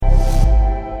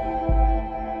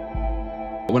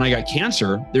When I got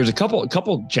cancer, there's a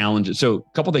couple challenges. So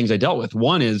a couple things I dealt with.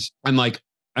 One is I'm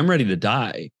ready to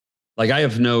die. Like I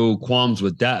have no qualms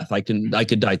with death. I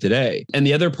could die today. And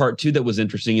the other part too that was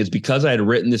interesting is because I had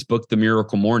written this book, The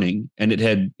Miracle Morning, and it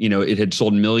had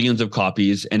sold millions of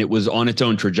copies and it was on its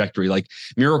own trajectory. Like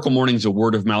Miracle Morning is a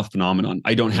word of mouth phenomenon.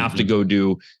 I don't have to go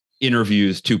do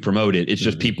interviews to promote it. It's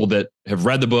just people that have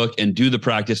read the book and do the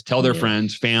practice, tell their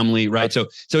friends, family, right? So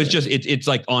it's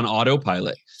like on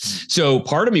autopilot. So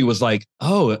part of me was like,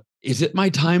 oh, is it my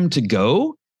time to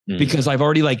go? Because I've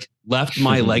already left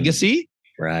my legacy.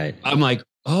 Right. I'm like,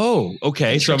 oh,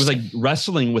 okay. So I was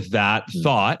wrestling with that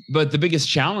thought. But the biggest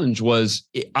challenge was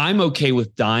I'm okay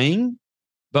with dying,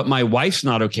 but my wife's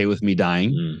not okay with me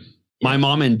dying. My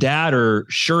mom and dad are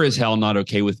sure as hell not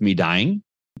okay with me dying.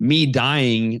 Me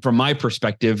dying, from my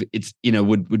perspective, it's,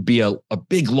 would be a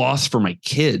big loss for my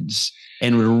kids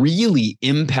and would really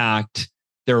impact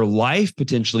their life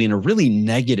potentially in a really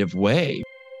negative way.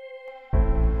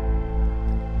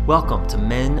 Welcome to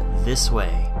Men This Way,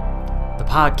 the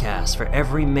podcast for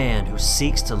every man who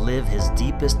seeks to live his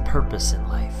deepest purpose in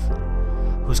life,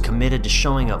 who's committed to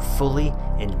showing up fully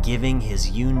and giving his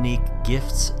unique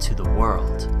gifts to the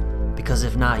world. Because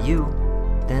if not you,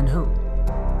 then who?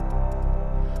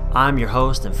 I'm your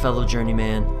host and fellow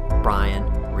journeyman, Brian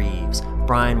Reeves.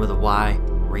 Brian with a Y,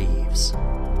 Reeves.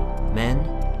 Men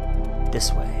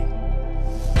This Way.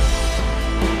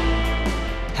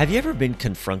 Have you ever been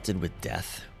confronted with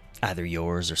death, either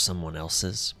yours or someone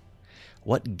else's?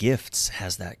 What gifts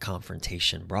has that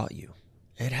confrontation brought you?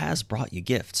 It has brought you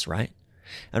gifts, right?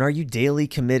 And are you daily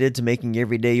committed to making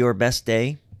every day your best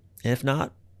day? If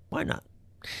not, why not?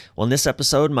 Well, in this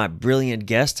episode, my brilliant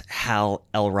guest, Hal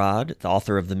Elrod, the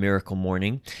author of The Miracle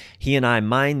Morning, he and I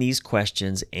mine these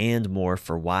questions and more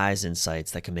for wise insights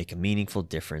that can make a meaningful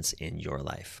difference in your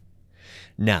life.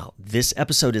 Now, this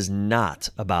episode is not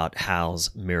about Hal's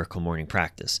Miracle Morning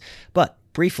practice, but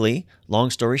briefly,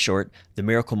 long story short, the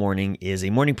Miracle Morning is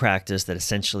a morning practice that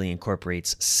essentially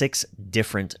incorporates 6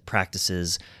 different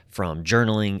practices from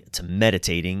journaling to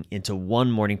meditating into one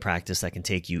morning practice that can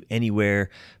take you anywhere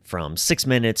from 6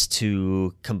 minutes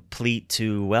to complete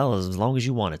to, well, as long as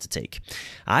you want it to take.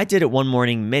 I did it one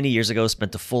morning many years ago,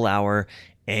 spent a full hour,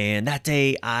 and that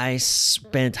day I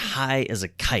spent high as a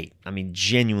kite. I mean,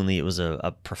 genuinely, it was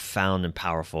a profound and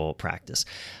powerful practice.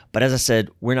 But as I said,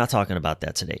 we're not talking about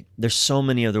that today. There's so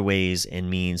many other ways and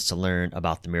means to learn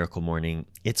about the Miracle Morning.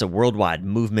 It's a worldwide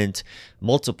movement.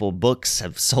 Multiple books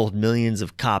have sold millions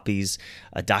of copies,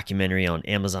 a documentary on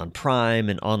Amazon Prime,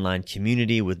 an online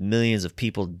community with millions of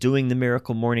people doing the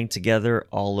Miracle Morning together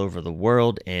all over the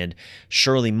world, and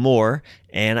surely more.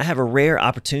 And I have a rare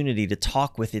opportunity to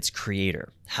talk with its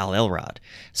creator, Hal Elrod.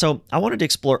 So I wanted to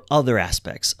explore other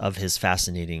aspects of his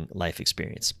fascinating life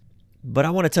experience. But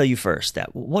I want to tell you first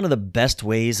that one of the best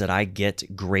ways that I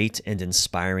get great and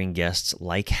inspiring guests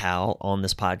like Hal on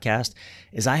this podcast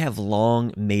is I have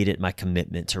long made it my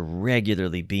commitment to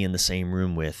regularly be in the same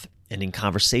room with and in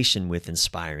conversation with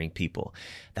inspiring people.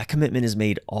 That commitment has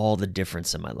made all the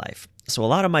difference in my life. So a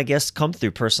lot of my guests come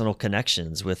through personal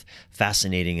connections with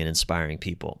fascinating and inspiring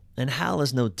people, and Hal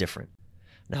is no different.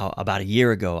 Now, about a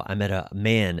year ago, I met a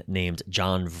man named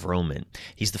John Vroman.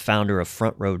 He's the founder of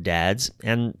Front Row Dads,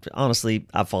 and honestly,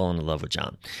 I've fallen in love with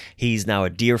John. He's now a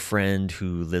dear friend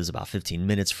who lives about 15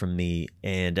 minutes from me.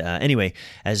 And anyway,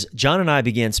 as John and I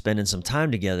began spending some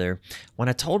time together, when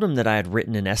I told him that I had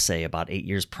written an essay about 8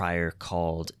 years prior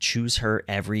called Choose Her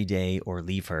Every Day or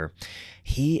Leave Her,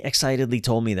 he excitedly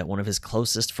told me that one of his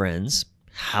closest friends,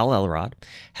 Hal Elrod,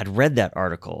 had read that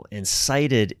article and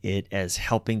cited it as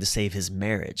helping to save his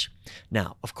marriage.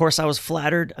 Now, of course, I was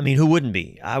flattered. I mean, who wouldn't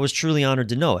be? I was truly honored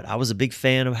to know it. I was a big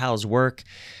fan of Hal's work.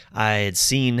 I had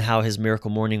seen how his Miracle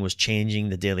Morning was changing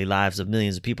the daily lives of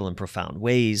millions of people in profound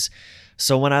ways.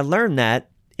 So when I learned that,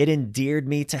 it endeared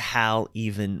me to Hal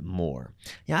even more.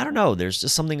 Yeah, I don't know. There's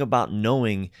just something about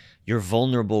knowing your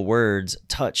vulnerable words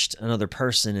touched another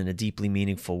person in a deeply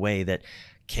meaningful way that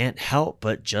can't help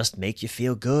but just make you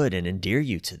feel good and endear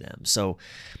you to them. So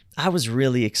I was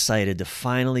really excited to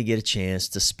finally get a chance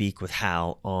to speak with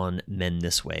Hal on Men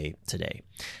This Way today.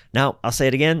 Now, I'll say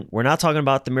it again, we're not talking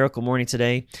about the Miracle Morning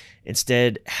today.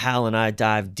 Instead, Hal and I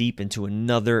dive deep into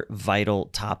another vital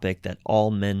topic that all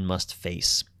men must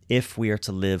face if we are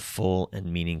to live full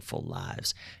and meaningful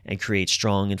lives and create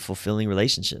strong and fulfilling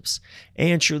relationships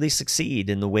and truly succeed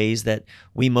in the ways that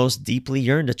we most deeply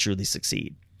yearn to truly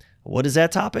succeed. What is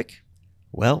that topic?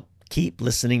 Well, keep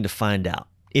listening to find out,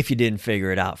 if you didn't figure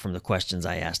it out from the questions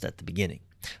I asked at the beginning.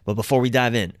 But before we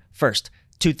dive in, first,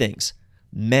 2 things.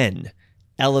 Men,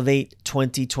 Elevate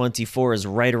 2024 is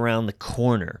right around the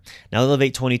corner. Now,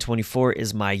 Elevate 2024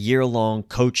 is my year-long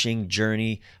coaching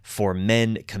journey for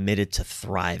men committed to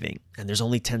thriving, and there's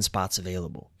only 10 spots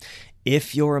available.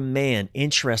 If you're a man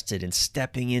interested in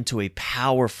stepping into a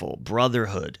powerful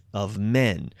brotherhood of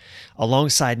men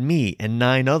alongside me and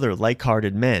 9 other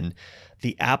like-hearted men,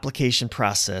 the application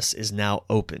process is now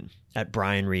open at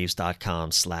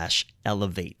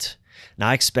brianreeves.com/elevate. Now,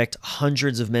 I expect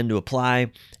hundreds of men to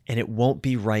apply, and it won't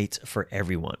be right for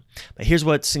everyone. But here's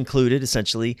what's included,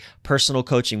 essentially: personal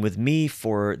coaching with me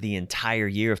for the entire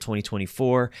year of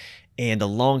 2024, and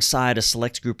alongside a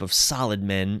select group of solid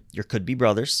men, your could-be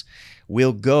brothers,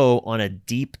 we'll go on a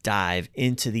deep dive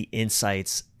into the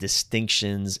insights,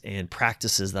 distinctions, and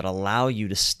practices that allow you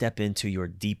to step into your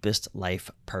deepest life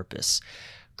purpose.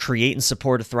 Create and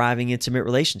support a thriving intimate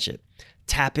relationship.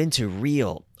 Tap into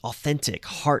real, authentic,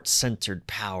 heart-centered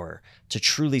power to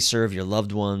truly serve your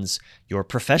loved ones, your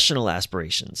professional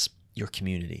aspirations, your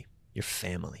community, your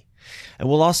family. And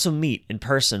we'll also meet in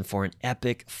person for an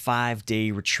epic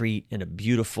 5-day retreat in a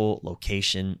beautiful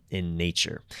location in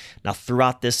nature. Now,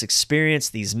 throughout this experience,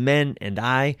 these men and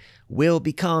I will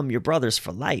become your brothers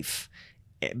for life,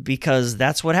 because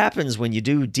that's what happens when you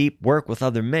do deep work with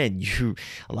other men.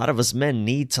 A lot of us men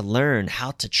need to learn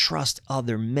how to trust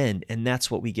other men, and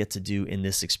that's what we get to do in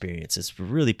this experience. It's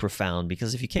really profound,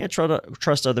 because if you can't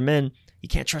trust other men, you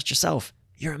can't trust yourself.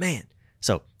 You're a man.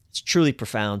 So it's truly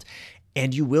profound,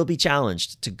 and you will be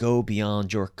challenged to go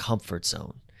beyond your comfort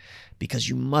zone, because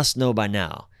you must know by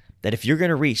now that if you're going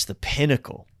to reach the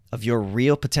pinnacle of your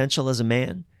real potential as a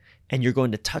man, and you're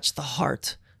going to touch the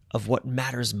heart of what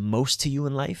matters most to you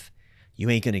in life, you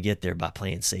ain't going to get there by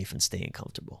playing safe and staying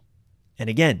comfortable. And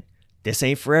again, this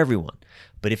ain't for everyone,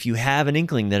 but if you have an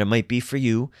inkling that it might be for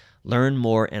you, learn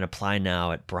more and apply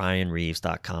now at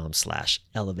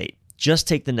brianreeves.com/elevate. Just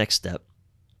take the next step.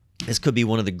 This could be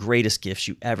one of the greatest gifts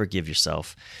you ever give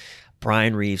yourself.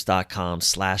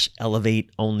 brianreeves.com/elevate.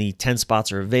 Only 10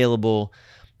 spots are available.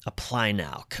 Apply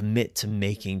now. Commit to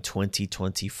making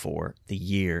 2024 the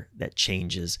year that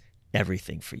changes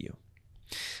everything for you.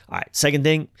 All right, second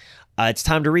thing, it's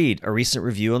time to read a recent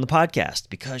review on the podcast,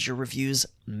 because your reviews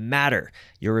matter.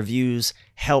 Your reviews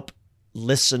help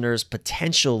listeners,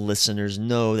 potential listeners,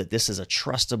 know that this is a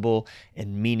trustable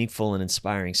and meaningful and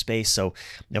inspiring space. So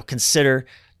consider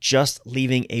just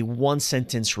leaving a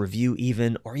 1-sentence review,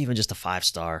 or even just a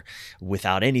 5-star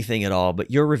without anything at all.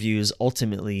 But your reviews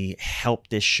ultimately help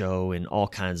this show in all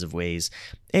kinds of ways.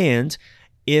 And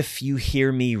if you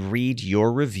hear me read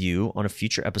your review on a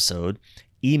future episode,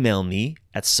 email me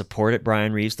at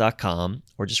support@brianreeves.com,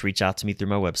 or just reach out to me through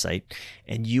my website,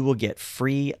 and you will get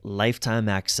free lifetime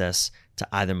access to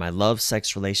either my Love,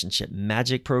 Sex, Relationship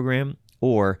Magic program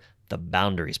or the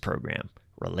Boundaries program.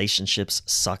 Relationships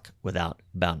suck without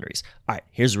boundaries. All right,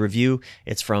 here's a review.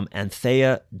 It's from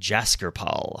Anthea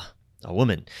Jaskerpal, a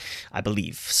woman, I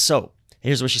believe. So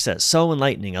here's what she says. So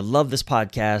enlightening. I love this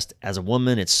podcast. As a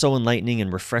woman, it's so enlightening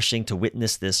and refreshing to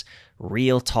witness this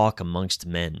real talk amongst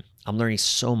men. I'm learning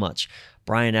so much.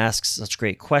 Brian asks such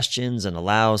great questions and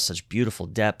allows such beautiful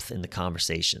depth in the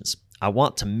conversations. I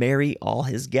want to marry all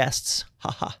his guests. Ha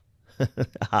ha.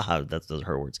 Ha ha. Those are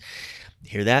her words.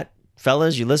 Hear that,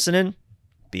 fellas? You listening?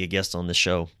 Be a guest on the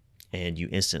show, and you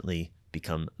instantly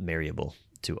become marryable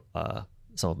to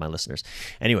some of my listeners.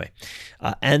 Anyway,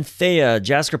 Anthea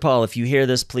Jaskerpal, if you hear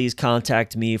this, please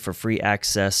contact me for free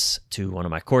access to one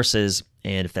of my courses.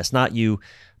 And if that's not you,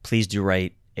 please do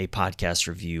write a podcast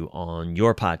review on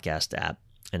your podcast app.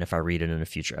 And if I read it in a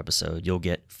future episode, you'll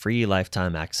get free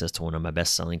lifetime access to one of my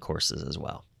best-selling courses as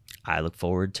well. I look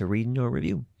forward to reading your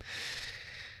review.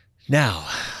 Now,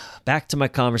 back to my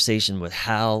conversation with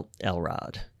Hal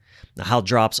Elrod. Now, Hal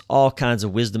drops all kinds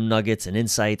of wisdom nuggets and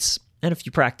insights and a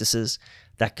few practices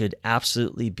that could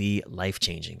absolutely be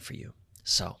life-changing for you.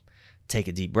 So take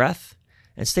a deep breath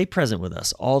and stay present with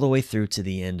us all the way through to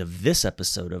the end of this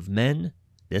episode of Men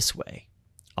This Way.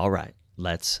 All right,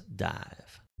 let's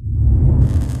dive.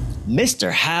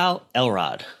 Mr. Hal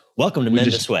Elrod, welcome to Men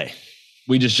This Way.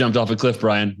 We just jumped off a cliff,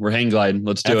 Brian. We're hang gliding.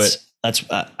 Let's do it.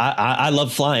 I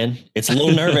love flying. It's a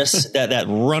little nervous. that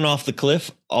run off the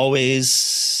cliff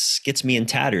always gets me in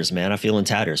tatters, man. I feel in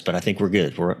tatters, but I think we're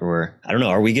good. We're I don't know.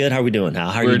 Are we good? How are we doing? How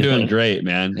are you doing? We're doing great,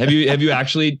 man. Have you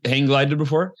actually hang glided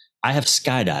before? I have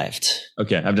skydived.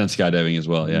 Okay, I've done skydiving as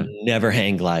well. Yeah, never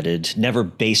hang glided, never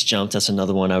base jumped. That's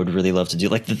another one I would really love to do.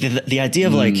 Like the idea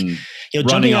of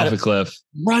running off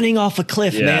a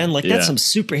cliff, man. Like that's some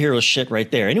superhero shit right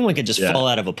there. Anyone could just fall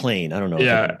out of a plane. I don't know.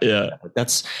 Yeah.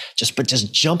 That's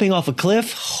just jumping off a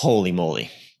cliff. Holy moly!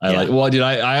 I like, well, dude,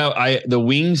 I the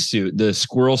wingsuit, the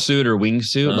squirrel suit or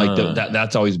wingsuit, like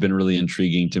that's always been really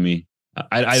intriguing to me.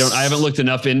 I haven't looked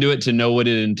enough into it to know what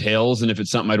it entails and if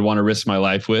it's something I'd want to risk my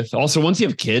life with. Also, once you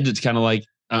have kids, it's kind of like,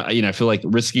 I feel like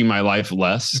risking my life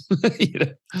less.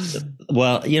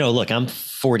 Well, look, I'm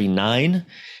 49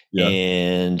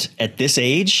 and at this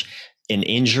age, an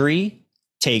injury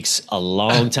takes a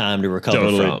long time to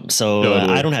recover from. So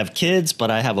I don't have kids,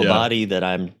 but I have a body that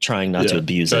I'm trying not to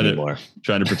abuse anymore.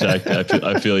 Trying to protect.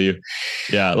 I feel you.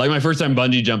 Yeah. Like my first time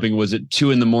bungee jumping was at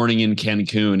 2 a.m. in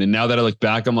Cancun. And now that I look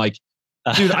back, I'm like,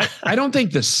 dude, I don't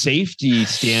think the safety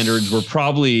standards were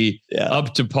probably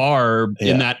up to par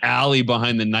in that alley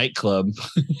behind the nightclub.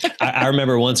 I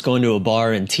remember once going to a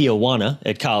bar in Tijuana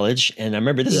at college. And I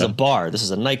remember this is a bar. This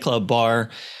is a nightclub bar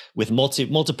with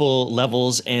multiple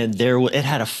levels, and it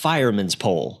had a fireman's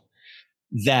pole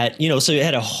that, so it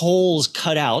had holes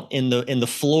cut out in the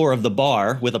floor of the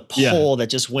bar with a pole that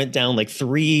just went down like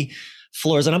 3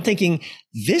 floors. And I'm thinking,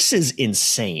 this is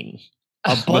insane.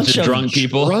 A bunch of drunk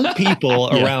people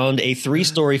around a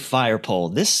 3-story fire pole.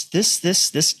 This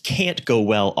can't go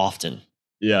well often.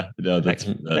 Yeah. No,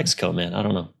 Mexico, man. I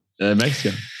don't know.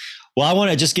 Mexico. Well, I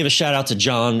want to just give a shout out to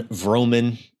John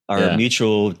Vroman, our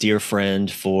mutual dear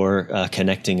friend, for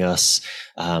connecting us.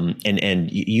 And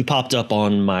you popped up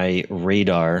on my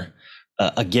radar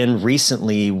again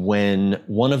recently when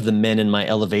one of the men in my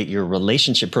Elevate Your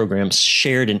Relationship program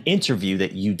shared an interview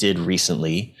that you did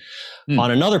recently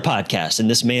on another podcast. And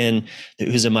this man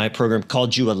who's in my program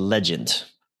called you a legend.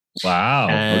 Wow.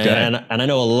 And I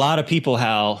know a lot of people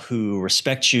who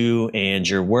respect you and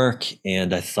your work.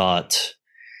 And I thought,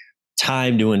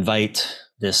 time to invite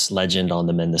this legend on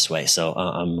the Men This Way. So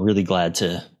I'm really glad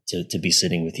to be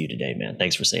sitting with you today, man.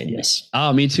 Thanks for saying yes.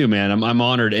 Oh, me too, man. I'm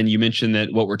honored. And you mentioned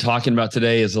that what we're talking about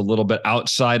today is a little bit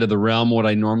outside of the realm of what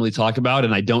I normally talk about.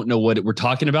 And I don't know what we're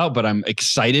talking about, but I'm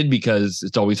excited because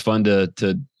it's always fun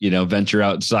to venture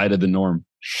outside of the norm.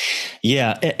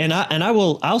 Yeah. And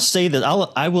I'll say that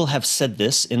I will have said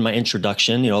this in my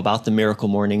introduction, about the miracle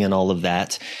morning and all of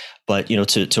that. But,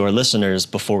 to our listeners,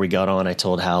 before we got on, I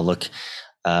told Hal, look,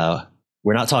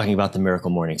 we're not talking about the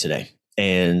miracle morning today.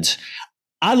 And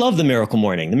I love the miracle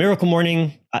morning. The miracle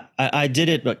morning, I did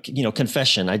it, but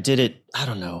confession, I did it, I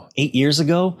don't know, 8 years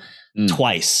ago,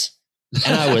 twice.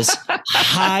 And I was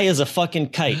high as a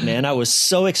fucking kite, man. I was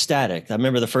so ecstatic. I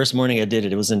remember the first morning I did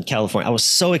it, it was in California. I was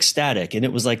so ecstatic. And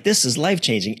it was like, this is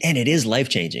life-changing. And it is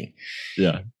life-changing.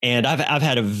 Yeah. And I've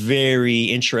had a very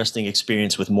interesting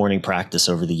experience with morning practice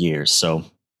over the years. So,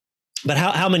 but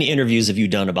how many interviews have you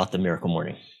done about the miracle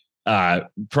morning?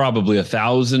 Probably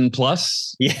 1,000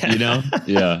 plus. Yeah.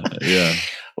 Yeah.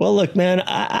 Well, look, man,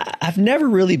 I've never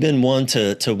really been one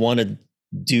to want to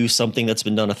do something that's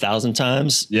been done 1,000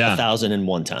 times.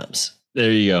 1,001 times.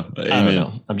 There you go. Amen. I don't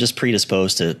know. I'm just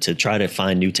predisposed to try to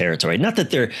find new territory. Not that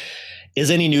there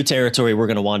is any new territory we're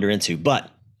going to wander into, but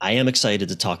I am excited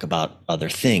to talk about other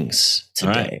things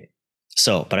today. Right.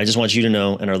 So, but I just want you to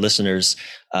know, and our listeners,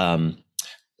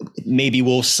 maybe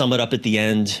we'll sum it up at the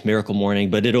end, Miracle Morning,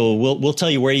 but we'll tell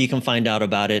you where you can find out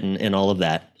about it and all of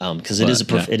that. Cause it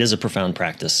is a profound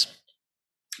practice,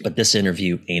 but this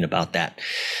interview ain't about that.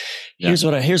 Yeah.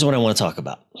 Here's what I want to talk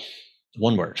about.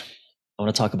 One word. I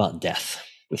want to talk about death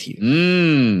with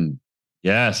you.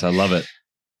 Yes. I love it.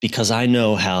 Because I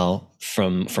know how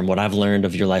from what I've learned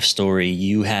of your life story,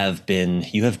 you have been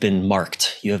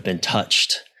marked, you have been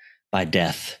touched by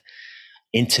death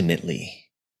intimately.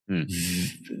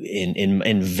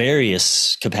 In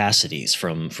various capacities,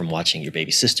 from watching your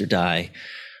baby sister die,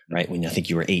 right, when I think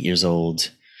you were 8 years old,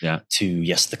 to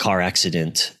the car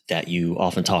accident that you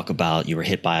often talk about. You were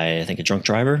hit by, I think, a drunk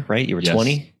driver, right? You were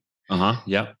 20.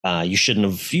 Yeah. You shouldn't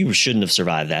have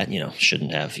survived that.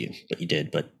 Shouldn't have, but you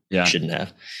did. But you shouldn't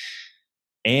have.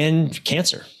 And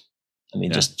cancer. I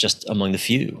mean, just among the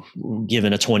few,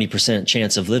 given a 20%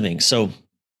 chance of living. So.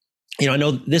 I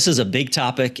know this is a big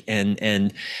topic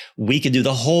and we could do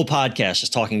the whole podcast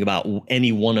just talking about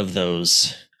any one of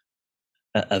those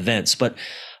events. But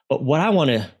what I want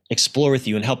to explore with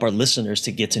you and help our listeners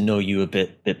to get to know you a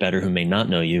bit better who may not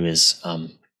know you is, so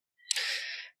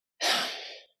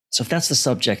if that's the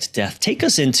subject, death, take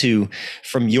us into,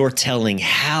 from your telling,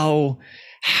 how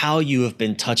you have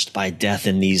been touched by death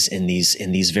in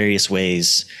these various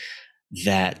ways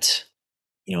that,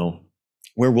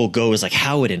 where we'll go is like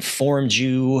how it informed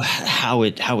you, how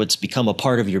it's become a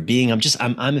part of your being.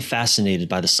 I'm fascinated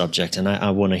by the subject, and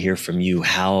I want to hear from you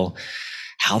how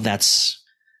that's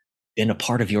been a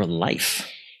part of your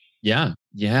life. Yeah.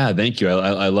 Thank you.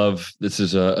 I love, this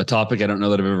is a topic I don't know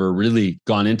that I've ever really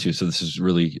gone into. So this is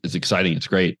it's exciting. It's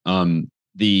great.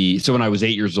 so when I was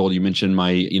 8 years old, you mentioned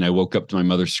I woke up to my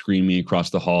mother screaming across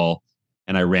the hall,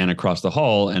 and I ran across the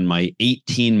hall, and my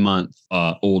 18-month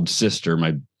old sister,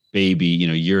 my baby,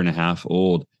 year and a half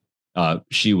old,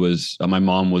 she was, my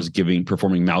mom was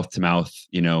performing mouth to mouth,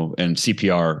 and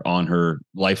CPR on her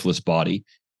lifeless body.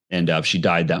 And she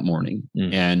died that morning.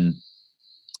 And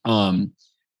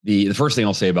the first thing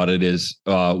I'll say about it is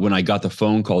when I got the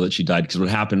phone call that she died, because what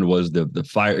happened was the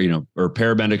fire, or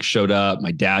paramedics showed up.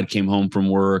 My dad came home from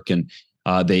work, and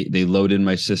they loaded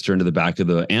my sister into the back of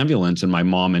the ambulance, and my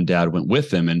mom and dad went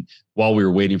with them. And while we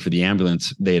were waiting for the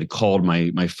ambulance, they had called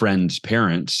my friend's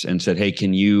parents and said, "Hey,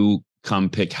 can you come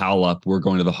pick Hal up? We're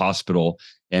going to the hospital.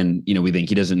 And, we think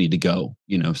he doesn't need to go,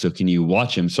 so can you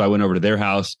watch him?" So I went over to their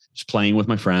house, just playing with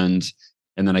my friends.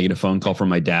 And then I get a phone call from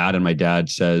my dad, and my dad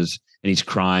says, and he's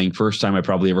crying. First time I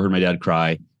probably ever heard my dad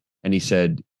cry. And he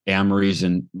said, "Amory's,"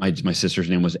 and my sister's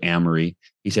name was Amory.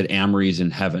 He said, "Amory's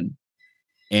in heaven."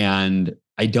 And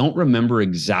I don't remember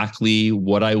exactly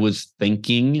what I was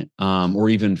thinking or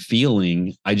even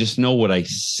feeling. I just know what I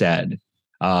said.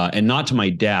 And not to my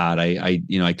dad.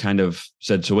 I kind of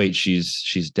said, "So wait,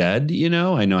 she's dead."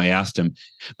 I know I asked him,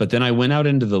 but then I went out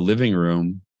into the living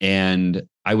room, and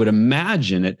I would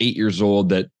imagine at 8 years old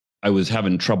that I was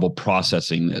having trouble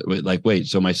processing that. Like, wait,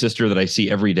 so my sister that I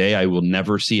see every day, I will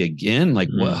never see again. Like,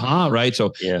 what? Huh? Right.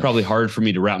 So probably hard for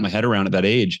me to wrap my head around at that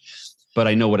age, but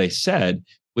I know what I said,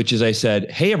 which is I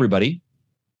said, "Hey, everybody,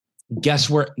 guess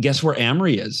where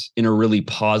Amory is," in a really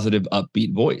positive,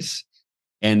 upbeat voice.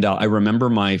 And I remember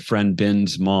my friend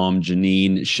Ben's mom,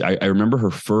 Janine, I remember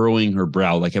her furrowing her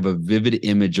brow. Like I have a vivid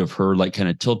image of her, like kind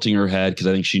of tilting her head, because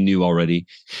I think she knew already,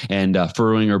 and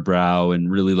furrowing her brow and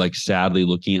really like sadly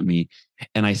looking at me.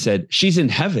 And I said, "She's in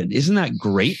heaven. Isn't that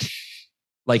great?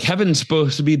 Like heaven's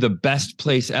supposed to be the best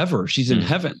place ever. She's in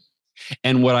heaven."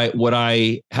 And what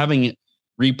I having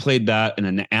replayed that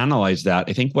and analyzed that,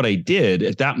 I think what I did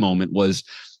at that moment was,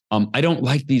 I don't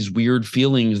like these weird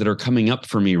feelings that are coming up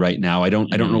for me right now. I don't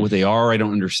know what they are. I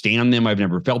don't understand them. I've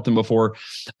never felt them before.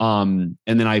 And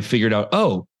then I figured out,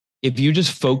 if you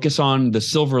just focus on the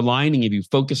silver lining, if you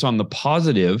focus on the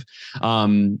positive,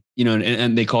 and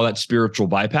they call that spiritual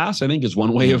bypass, I think is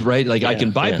one way of, right? Like I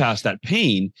can bypass that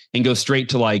pain and go straight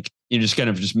to like, just kind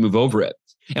of just move over it.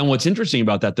 And what's interesting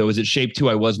about that though, is it shaped who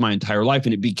I was my entire life,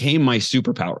 and it became my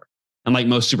superpower. And like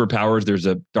most superpowers, there's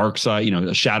a dark side,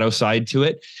 a shadow side to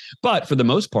it. But for the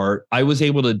most part, I was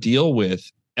able to deal with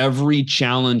every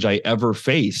challenge I ever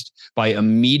faced by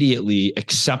immediately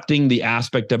accepting the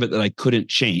aspect of it that I couldn't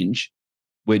change,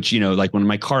 which, like when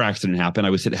my car accident happened, I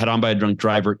was hit head on by a drunk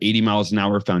driver, 80 miles an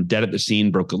hour, found dead at the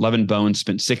scene, broke 11 bones,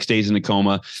 spent 6 days in a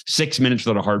coma, 6 minutes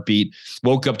without a heartbeat,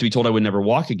 woke up to be told I would never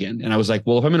walk again. And I was like,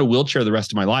 well, if I'm in a wheelchair the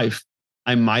rest of my life,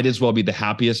 I might as well be the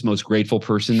happiest, most grateful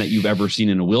person that you've ever seen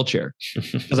in a wheelchair,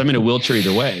 because I'm in a wheelchair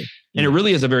either way. And it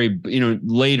really is a very,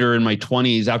 later in my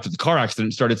 20s after the car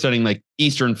accident, started studying like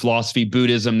Eastern philosophy,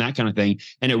 Buddhism, that kind of thing.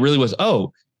 And it really was,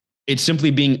 it's simply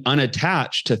being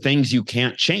unattached to things you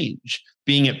can't change,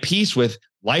 being at peace with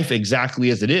life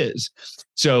exactly as it is.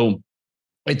 So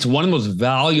it's one of the most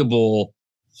valuable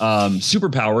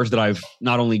superpowers that I've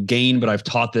not only gained, but I've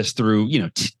taught this through,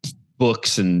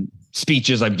 books and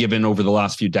speeches I've given over the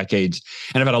last few decades.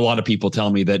 And I've had a lot of people tell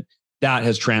me that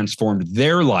has transformed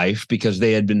their life, because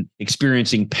they had been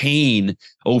experiencing pain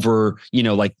over,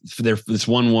 like this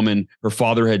one woman, her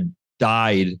father had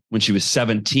died when she was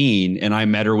 17, and I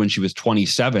met her when she was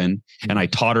 27, and I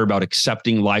taught her about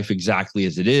accepting life exactly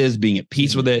as it is, being at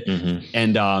peace with it.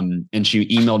 And she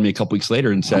emailed me a couple weeks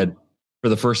later and said, "For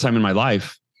the first time in my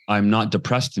life, I'm not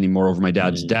depressed anymore over my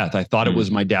dad's death. I thought it was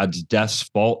my dad's death's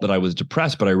fault that I was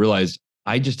depressed, but I realized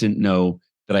I just didn't know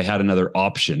that I had another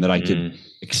option, that I could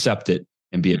accept it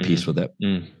and be at peace with it."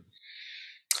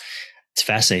 It's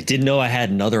fascinating. Didn't know I had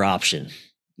another option.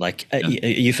 Like, are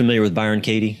you familiar with Byron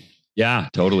Katie? Yeah,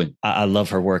 totally. I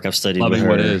love her work. I've studied Loving with her.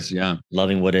 What Is. Yeah.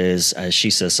 Loving What Is. She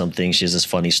says something. She has this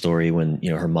funny story when,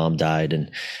 her mom died, and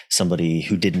somebody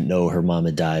who didn't know her mom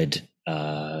had died,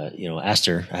 asked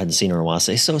her, I hadn't seen her in a while,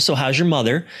 say, so how's your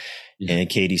mother? And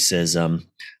Katie says,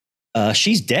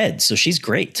 she's dead, so she's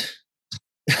great.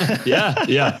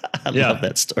 Yeah. I love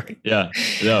that story. Yeah.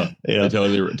 I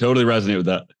totally resonate with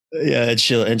that. Yeah. And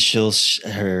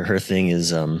her thing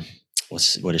is,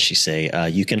 what does she say?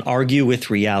 You can argue with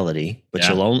reality, but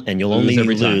you'll only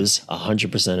lose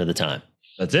 100% of the time.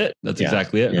 That's it. That's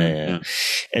exactly it. Yeah.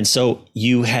 And so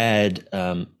you had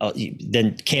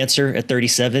then cancer at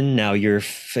 37. Now you're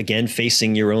again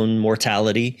facing your own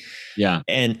mortality. Yeah.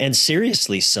 And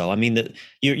seriously so. I mean,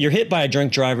 you're hit by a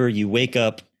drunk driver. You wake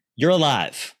up. You're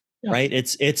alive. right?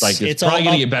 It's probably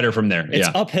going to get better from there. It's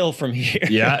uphill from here.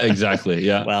 Yeah, exactly.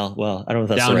 Yeah. Well, I don't know if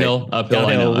that's downhill, right. uphill,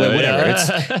 downhill, whatever.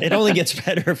 Yeah. It only gets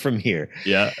better from here.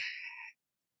 Yeah.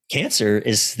 Cancer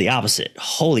is the opposite.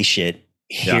 Holy shit.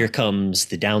 Here comes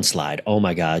the downslide. Oh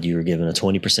my God, you were given a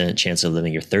 20% chance of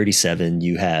living. You're 37.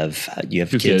 You have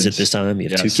two kids at this time. You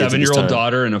have two kids. 7-year-old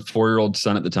daughter and a 4-year-old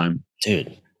son at the time.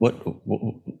 Dude,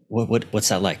 what's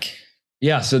that like?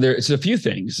 Yeah, so there's a few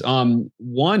things.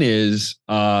 One is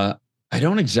I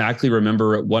don't exactly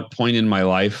remember at what point in my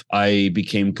life I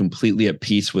became completely at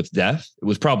peace with death. It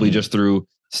was probably just through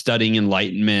studying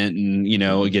enlightenment and,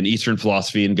 again, Eastern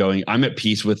philosophy and going, I'm at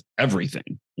peace with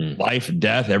everything, life,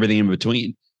 death, everything in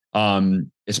between,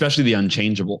 especially the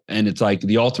unchangeable. And it's like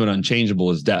the ultimate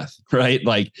unchangeable is death, right?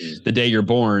 Like the day you're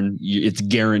born, it's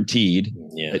guaranteed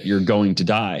that you're going to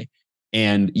die.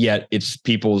 And yet it's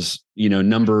people's,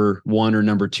 number one or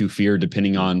number two fear,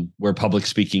 depending on where public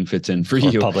speaking fits in for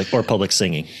you. Public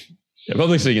singing. Yeah,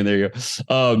 public singing. There you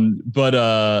go. But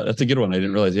that's a good one. I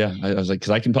didn't realize. Yeah, I was like,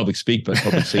 because I can public speak, but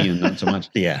public singing not so much.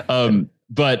 Yeah.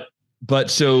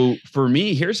 But so for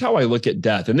me, here's how I look at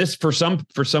death. And this for some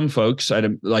folks, I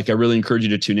really encourage you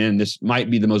to tune in. This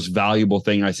might be the most valuable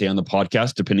thing I say on the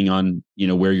podcast, depending on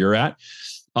where you're at.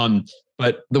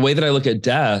 But the way that I look at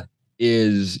death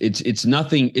is it's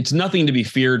nothing to be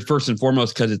feared, first and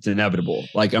foremost, because it's inevitable.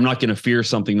 Like, I'm not going to fear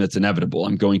something that's inevitable.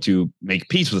 I'm going to make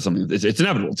peace with something. It's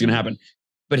inevitable. It's going to happen.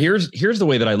 But here's the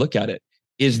way that I look at it,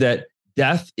 is that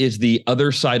death is the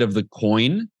other side of the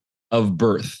coin of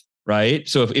birth, right?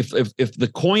 So if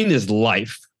the coin is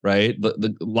life, right?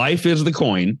 The life is the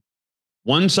coin.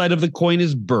 One side of the coin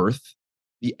is birth.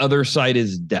 The other side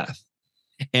is death.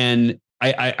 And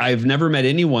I've never met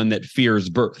anyone that fears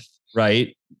birth,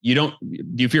 right? Do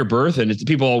you fear birth? And it's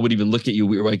people all would even look at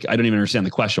you like, I don't even understand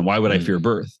the question. Why would I fear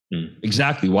birth?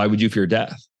 Exactly. Why would you fear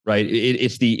death? Right.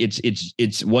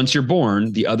 It's once you're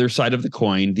born, the other side of the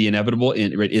coin, the inevitable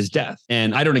is death.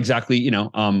 And I don't exactly,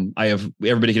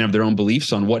 everybody can have their own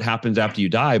beliefs on what happens after you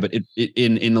die, but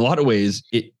in a lot of ways,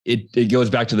 it goes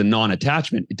back to the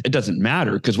non-attachment. It doesn't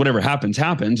matter, because whatever happens,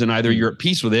 and either you're at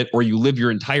peace with it or you live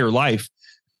your entire life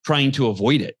trying to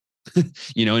avoid it,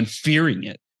 and fearing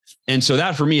it. And so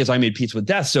that for me is I made peace with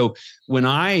death. So when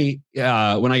I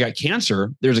got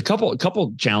cancer, there's a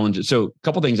couple challenges. So a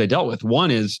couple things I dealt with.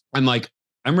 One is I'm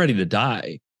ready to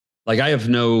die. Like, I have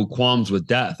no qualms with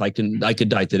death. I could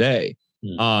die today.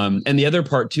 And the other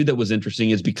part too that was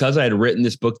interesting is because I had written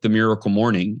this book, The Miracle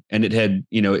Morning, and it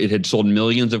had sold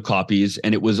millions of copies,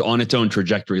 and it was on its own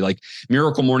trajectory. Like,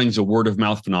 Miracle Morning is a word of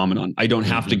mouth phenomenon. I don't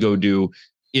have to go do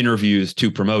interviews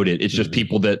to promote it. It's just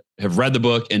people that have read the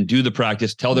book and do the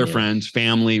practice, tell their friends,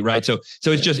 family, right? So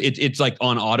it's like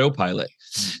on autopilot.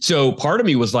 So part of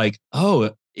me was like, oh,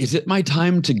 is it my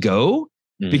time to go?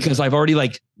 Because I've already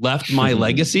left my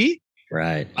legacy.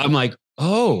 Right. I'm like,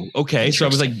 oh, okay. So I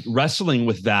was wrestling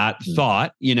with that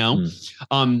thought,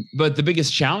 but the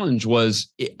biggest challenge was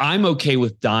I'm okay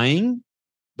with dying,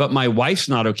 but my wife's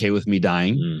not okay with me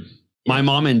dying. My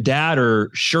mom and dad are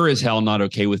sure as hell not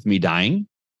okay with me dying.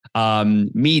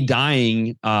 Me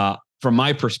dying, from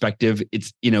my perspective,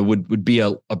 it's, would be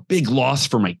a big loss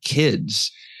for my kids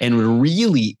and would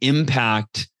really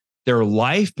impact their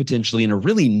life potentially in a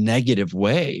really negative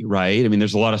way, right? I mean,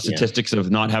 there's a lot of statistics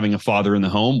of not having a father in the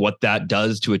home, what that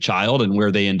does to a child and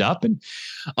where they end up.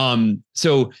 And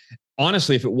so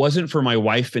honestly, if it wasn't for my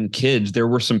wife and kids, there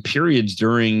were some periods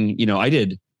during,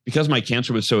 because my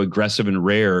cancer was so aggressive and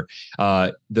rare,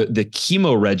 the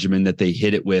chemo regimen that they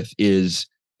hit it with is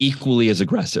equally as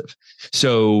aggressive.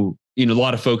 So, a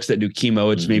lot of folks that do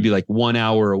chemo, it's maybe 1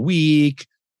 hour a week.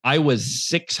 I was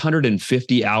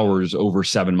 650 hours over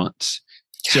 7 months.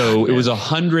 So it was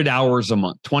 100 hours a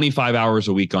month, 25 hours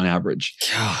a week on average.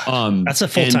 That's a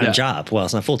full-time job. Well,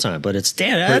 it's not full-time, but it's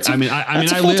that's a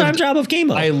full-time job of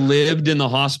chemo. I lived in the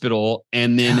hospital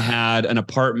and then had an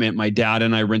apartment. My dad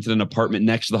and I rented an apartment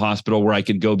next to the hospital where I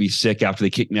could go be sick after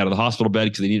they kicked me out of the hospital bed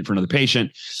because they needed it for another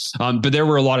patient. But there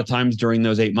were a lot of times during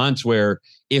those 8 months where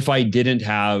if I didn't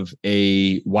have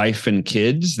a wife and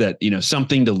kids that,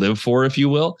 something to live for, if you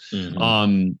will,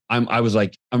 I was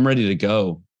like, I'm ready to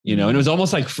go. And it was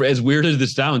almost like, as weird as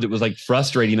this sounds, it was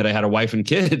frustrating that I had a wife and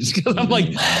kids, because I'm like,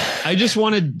 I just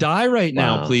want to die right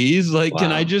now, please.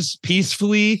 Can I just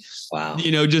peacefully,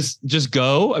 just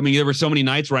go? I mean, there were so many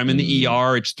nights where I'm in the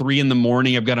ER. It's 3 a.m.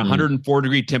 I've got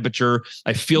 104-degree temperature.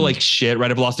 I feel like shit,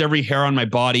 right? I've lost every hair on my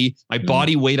body. My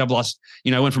body weight, I've lost,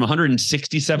 I went from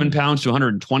 167 pounds to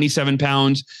 127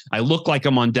 pounds. I look like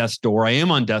I'm on death's door. I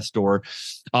am on death's door.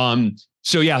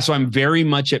 So I'm very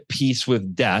much at peace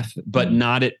with death, but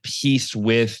not at peace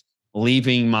with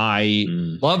leaving my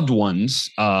loved ones,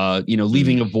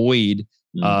 leaving a void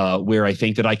where I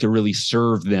think that I could really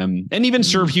serve them and even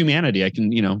serve humanity. I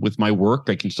can, with my work,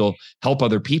 I can still help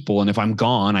other people. And if I'm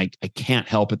gone, I can't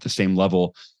help at the same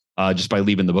level just by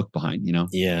leaving the book behind,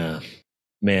 Yeah.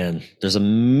 Man, there's a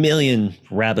million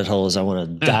rabbit holes I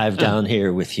want to dive down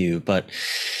here with you, but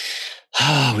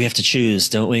we have to choose,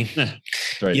 don't we?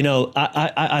 Right.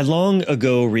 I long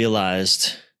ago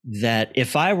realized that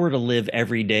if I were to live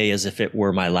every day as if it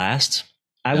were my last,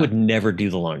 I would never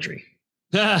do the laundry.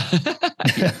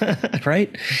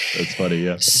 Right? That's funny.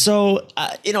 Yeah. So,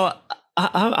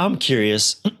 I'm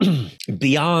curious,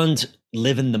 beyond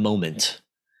living the moment,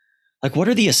 like what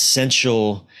are the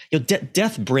essential,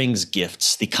 death brings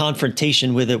gifts, the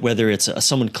confrontation with it, whether it's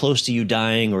someone close to you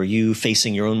dying or you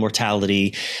facing your own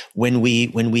mortality, when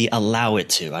we allow it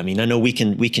to. I mean, I know we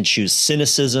can choose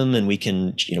cynicism and we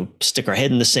can, stick our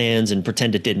head in the sands and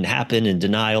pretend it didn't happen and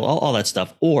denial, all that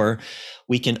stuff, or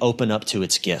we can open up to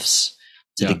its gifts.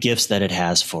 To the gifts that it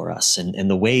has for us and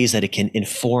the ways that it can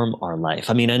inform our life.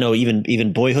 I mean, I know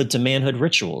even boyhood to manhood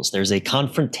rituals, there's a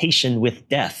confrontation with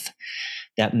death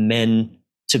that men,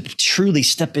 to truly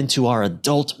step into our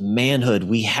adult manhood,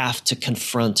 we have to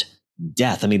confront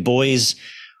death. I mean, boys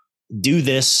do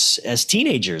this as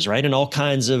teenagers, right? In all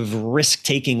kinds of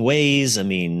risk-taking ways. I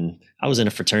mean, I was in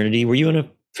a fraternity. Were you in a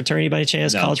fraternity by any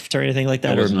chance? No. College fraternity, anything like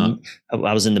that? I was not.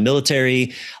 I was in the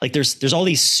military. Like there's all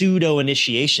these pseudo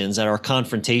initiations that are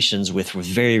confrontations with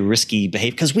very risky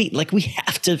behavior because we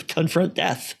have to confront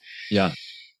death. Yeah.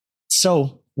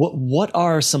 So what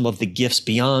are some of the gifts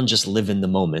beyond just live in the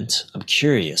moment? I'm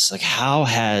curious, like how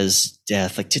has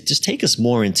death, just take us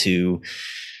more into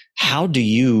how do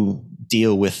you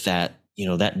deal with that,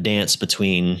 that dance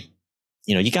between,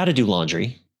 you got to do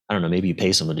laundry. I don't know. Maybe you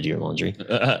pay someone to do your laundry.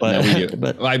 But, no, we do.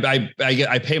 But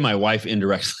I pay my wife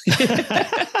indirectly.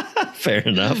 Fair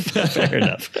enough. Fair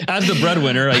enough. As the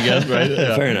breadwinner, I guess. Right.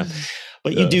 Yeah. Fair enough.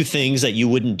 But you do things that you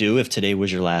wouldn't do if today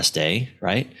was your last day,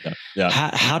 right? Yeah.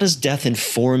 How does death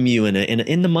inform you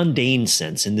in the mundane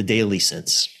sense, in the daily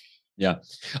sense? Yeah.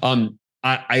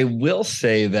 I will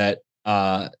say that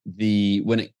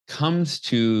when it comes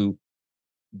to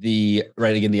the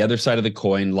other side of the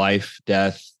coin, life,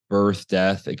 death, birth,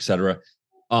 death, etc.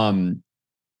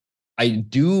 I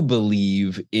do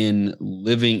believe in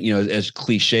living, as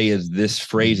cliche as this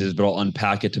phrase is, but I'll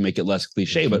unpack it to make it less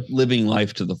cliche, but living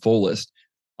life to the fullest.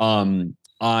 I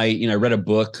read a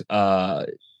book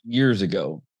years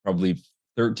ago, probably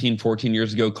 13, 14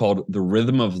 years ago, called The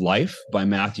Rhythm of Life by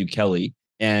Matthew Kelly.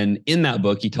 And in that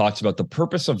book, he talks about the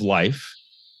purpose of life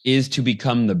is to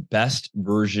become the best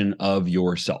version of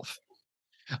yourself.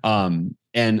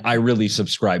 And I really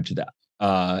subscribe to that.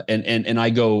 And I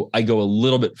go a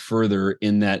little bit further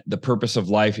in that the purpose of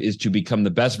life is to become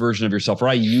the best version of yourself, or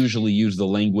I usually use the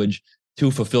language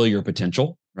to fulfill your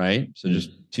potential, right? So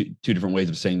just two different ways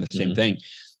of saying the same thing,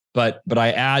 but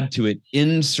I add to it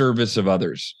in service of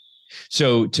others.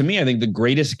 So to me, I think the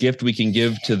greatest gift we can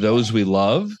give to those we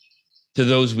love, to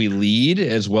those we lead,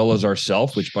 as well as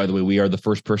ourselves, which by the way, we are the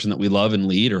first person that we love and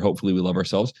lead, or hopefully we love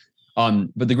ourselves.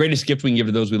 But the greatest gift we can give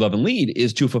to those we love and lead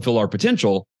is to fulfill our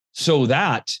potential, so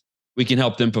that we can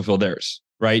help them fulfill theirs,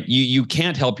 right? You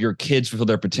can't help your kids fulfill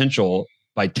their potential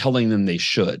by telling them they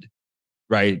should,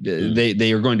 right?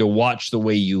 They are going to watch the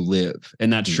way you live.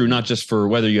 And that's true, not just for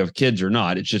whether you have kids or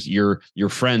not. It's just your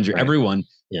friends, everyone,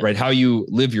 right? How you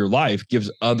live your life gives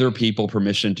other people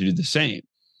permission to do the same,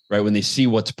 right? When they see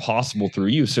what's possible through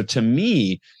you. So to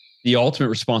me, the ultimate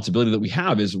responsibility that we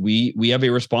have is we have a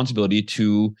responsibility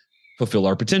to fulfill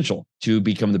our potential, to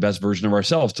become the best version of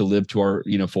ourselves, to live to our,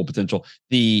 full potential.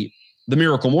 The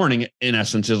miracle morning, in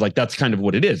essence, is like, that's kind of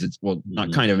what it is. It's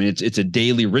not kind of, I mean, it's a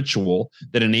daily ritual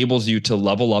that enables you to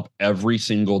level up every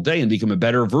single day and become a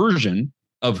better version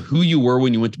of who you were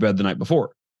when you went to bed the night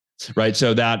before. Right.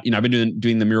 So that, I've been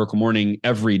doing the miracle morning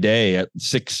every day at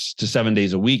 6 to 7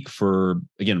 days a week for,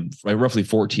 again, roughly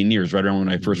 14 years, right around when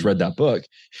I first read that book.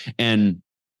 And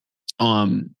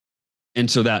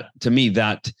so that, to me,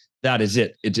 that is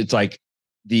it. It's like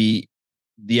the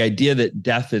idea that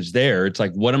death is there. It's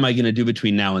like, what am I going to do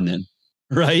between now and then?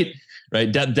 Right.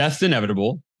 Death's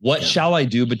inevitable. What shall I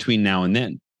do between now and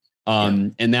then?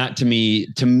 And that to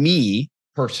me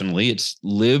personally, it's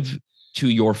live to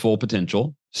your full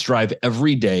potential, strive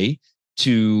every day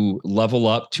to level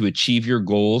up, to achieve your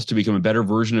goals, to become a better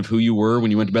version of who you were when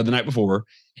you went to bed the night before,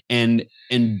 and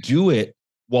do it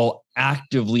while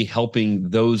actively helping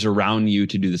those around you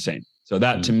to do the same. So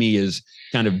that to me is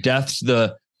kind of death's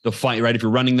the fight, right? If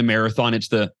you're running the marathon, it's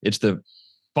the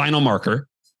final marker,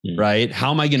 right?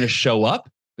 How am I going to show up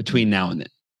between now and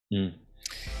then?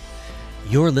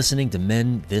 You're listening to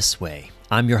Men This Way.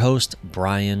 I'm your host,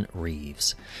 Brian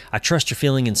Reeves. I trust you're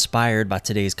feeling inspired by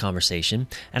today's conversation,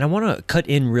 and I want to cut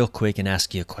in real quick and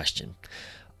ask you a question.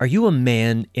 Are you a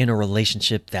man in a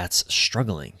relationship that's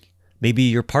struggling? Maybe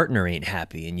your partner ain't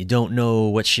happy and you don't know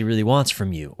what she really wants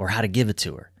from you or how to give it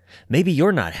to her. Maybe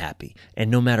you're not happy,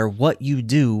 and no matter what you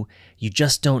do, you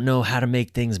just don't know how to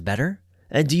make things better?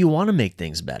 And do you want to make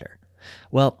things better?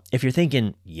 Well, if you're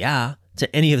thinking, yeah,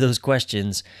 to any of those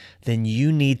questions, then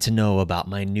you need to know about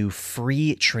my new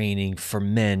free training for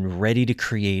men ready to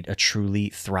create a truly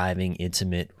thriving,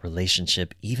 intimate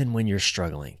relationship, even when you're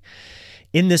struggling.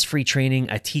 In this free training,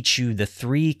 I teach you the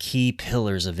 3 key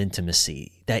pillars of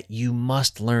intimacy that you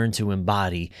must learn to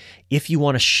embody if you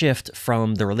want to shift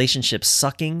from the relationship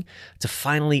sucking to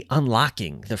finally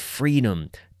unlocking the freedom,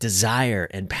 desire,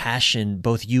 and passion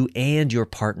both you and your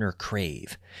partner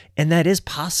crave. And that is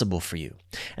possible for you.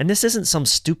 And this isn't some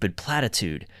stupid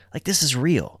platitude. Like, this is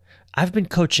real. I've been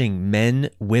coaching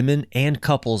men, women, and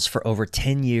couples for over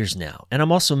 10 years now, and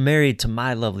I'm also married to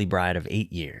my lovely bride of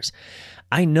 8 years.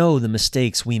 I know the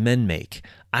mistakes we men make.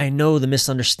 I know the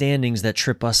misunderstandings that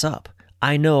trip us up.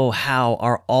 I know how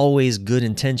our always good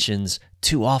intentions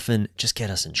too often just get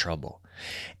us in trouble.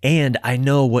 And I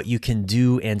know what you can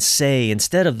do and say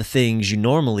instead of the things you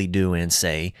normally do and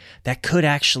say that could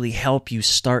actually help you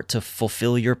start to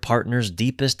fulfill your partner's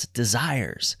deepest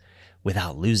desires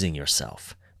without losing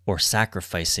yourself or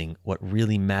sacrificing what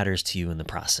really matters to you in the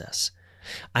process.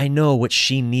 I know what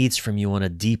she needs from you on a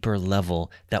deeper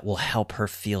level that will help her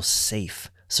feel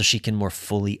safe so she can more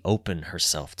fully open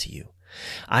herself to you.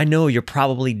 I know you're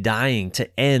probably dying to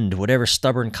end whatever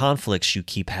stubborn conflicts you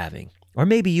keep having. Or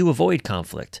maybe you avoid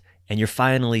conflict and you're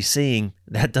finally seeing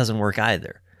that doesn't work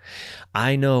either.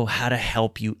 I know how to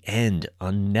help you end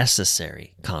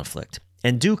unnecessary conflict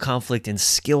and do conflict in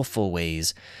skillful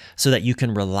ways so that you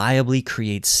can reliably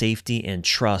create safety and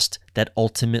trust that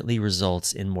ultimately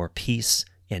results in more peace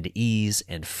and ease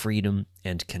and freedom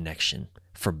and connection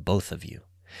for both of you.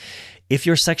 If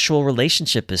your sexual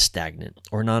relationship is stagnant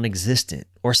or non-existent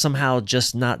or somehow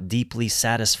just not deeply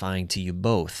satisfying to you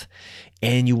both,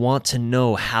 and you want to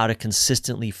know how to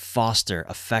consistently foster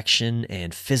affection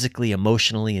and physically,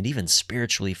 emotionally, and even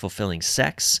spiritually fulfilling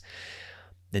sex,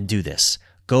 then do this.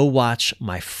 Go watch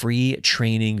my free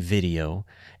training video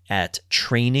at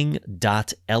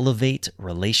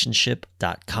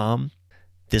training.elevaterelationship.com.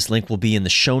 This link will be in the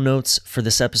show notes for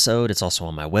this episode. It's also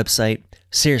on my website.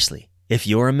 Seriously, if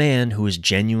you're a man who is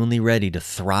genuinely ready to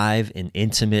thrive in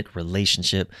intimate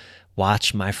relationship,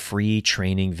 watch my free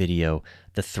training video,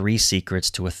 The 3 Secrets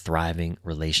to a Thriving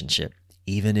Relationship,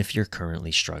 even if you're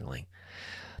currently struggling.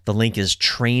 The link is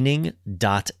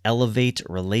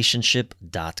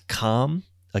training.elevaterelationship.com.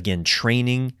 Again,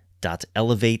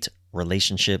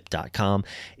 training.elevaterelationship.com.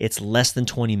 It's less than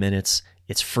 20 minutes.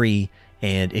 It's free,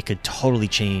 and it could totally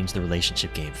change the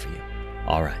relationship game for you.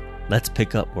 All right, let's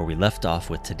pick up where we left off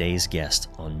with today's guest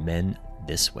on Men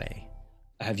This Way.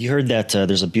 Have you heard that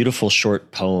there's a beautiful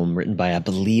short poem written by, I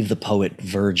believe, the poet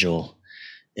Virgil?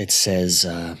 It says,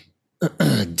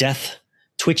 death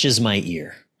twitches my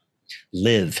ear.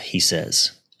 Live, he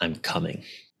says, I'm coming.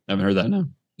 I haven't heard that, no.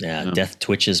 Yeah, no. Death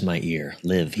twitches my ear.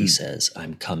 Live, he says,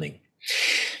 I'm coming.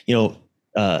 You know,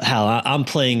 Hal, I'm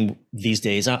playing these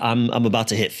days. I'm about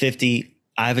to hit 50.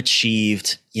 I've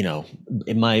achieved, you know,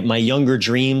 in my younger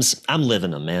dreams, I'm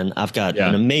living them, man. I've got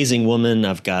an amazing woman.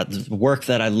 I've got work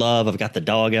that I love. I've got the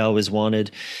dog I always wanted.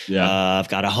 I've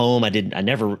got a home I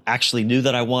never actually knew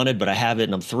that I wanted, but I have it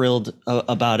and I'm thrilled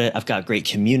about it. I've got great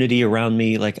community around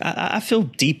me. Like I feel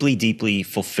deeply, deeply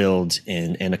fulfilled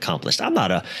and accomplished. I'm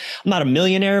not a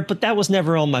millionaire, but that was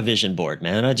never on my vision board,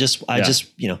 man. I just,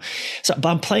 you know, but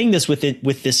I'm playing this with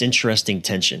this interesting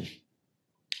tension.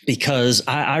 Because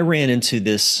I ran into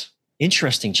this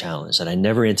interesting challenge that I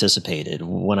never anticipated.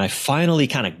 When I finally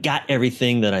kind of got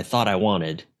everything that I thought I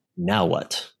wanted, now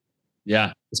what?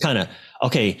 Yeah. It's kind of,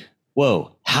 okay,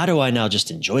 whoa, how do I now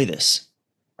just enjoy this?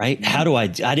 Right? Mm-hmm. How do I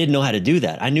didn't know how to do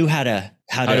that. I knew how to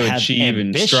have achieve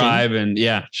ambition. And strive and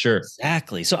sure.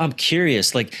 Exactly. So I'm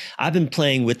curious, like I've been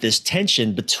playing with this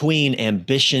tension between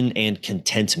ambition and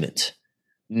contentment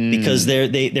because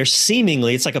they're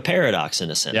seemingly, it's like a paradox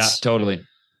in a sense. Yeah, totally.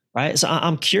 Right. So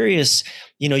I'm curious,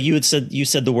 you know, you said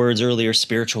the words earlier,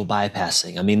 spiritual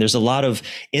bypassing. I mean, there's a lot of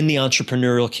in the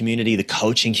entrepreneurial community, the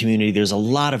coaching community, there's a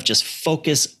lot of just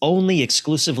focus only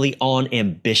exclusively on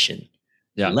ambition,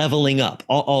 leveling up,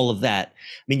 all of that.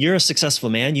 I mean, you're a successful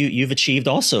man. You've achieved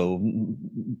also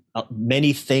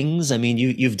many things. I mean,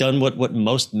 you've done what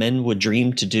most men would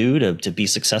dream to do to be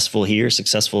successful here,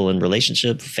 successful in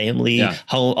relationship, family,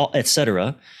 home, et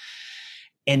cetera.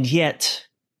 And yet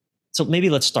So maybe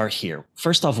let's start here.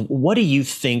 First off, what do you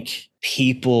think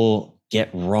people get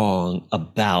wrong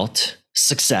about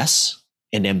success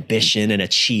and ambition and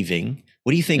achieving?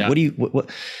 What do you think? Yeah. What do you,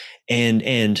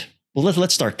 and well,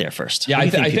 let's start there first. Yeah,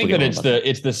 What do you I think people that get wrong about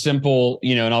it's the simple,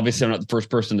 and obviously I'm not the first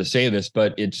person to say this,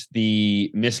 but it's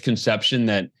the misconception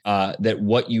that that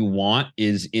what you want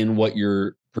is in what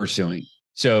you're pursuing.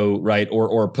 So, right,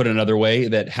 or put another way,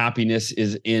 that happiness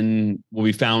is will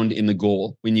be found in the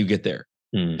goal when you get there.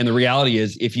 Hmm. And the reality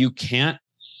is, if you can't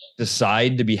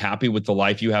decide to be happy with the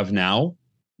life you have now,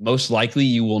 most likely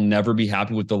you will never be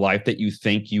happy with the life that you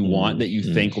think you want, that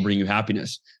you think will bring you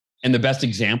happiness. And the best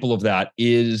example of that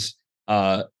is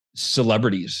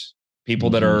celebrities, people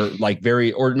that are like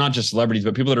or not just celebrities,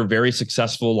 but people that are very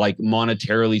successful, like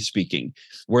monetarily speaking,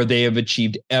 where they have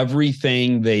achieved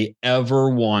everything they ever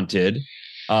wanted.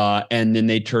 And then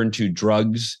they turn to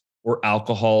drugs or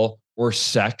alcohol or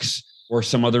sex or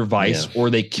some other vice, or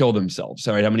they kill themselves.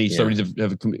 All right. How many celebrities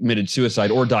have committed suicide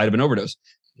or died of an overdose?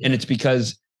 Yeah. And it's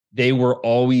because they were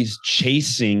always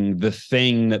chasing the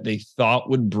thing that they thought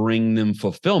would bring them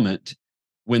fulfillment,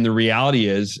 when the reality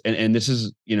is, and this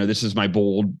is, this is my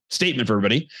bold statement for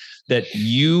everybody, that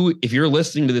if you're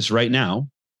listening to this right now,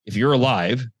 if you're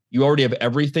alive, you already have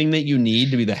everything that you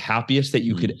need to be the happiest that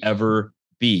you could ever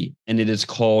be. And it is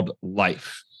called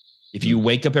life. If you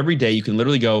wake up every day, you can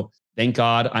literally go, thank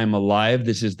God I'm alive.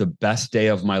 This is the best day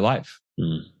of my life.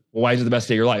 Well, why is it the best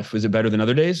day of your life? Is it better than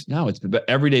other days? No,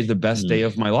 every day is the best day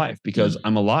of my life because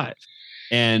I'm alive.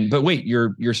 But wait,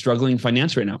 you're struggling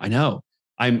financially right now. I know.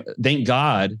 Thank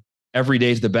God every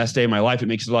day is the best day of my life. It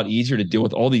makes it a lot easier to deal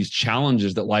with all these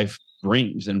challenges that life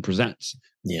brings and presents.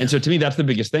 Yeah. And so to me, that's the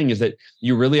biggest thing, is that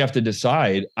you really have to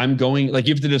decide, you have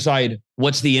to decide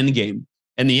what's the end game.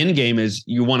 And the end game is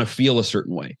you want to feel a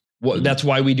certain way. That's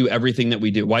why we do everything that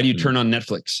we do. Why do you turn on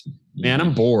Netflix? Man,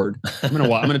 I'm bored. I'm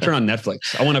gonna turn on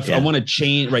Netflix. I want to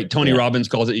change. Right? Tony Robbins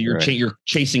calls it you're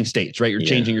chasing states. Right? You're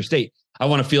changing your state. I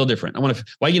want to feel different. Why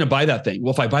are you gonna buy that thing?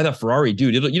 Well, if I buy that Ferrari,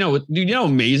 dude, you know how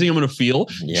amazing I'm gonna feel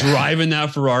driving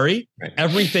that Ferrari. Right.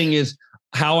 Everything is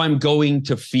how I'm going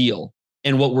to feel.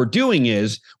 And what we're doing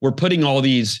is we're putting all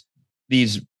these.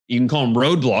 You can call them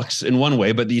roadblocks in one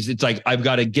way, but it's like, I've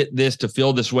got to get this to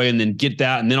feel this way, and then get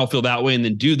that, and then I'll feel that way, and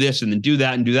then do this, and then do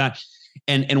that, and do that.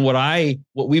 And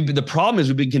the problem is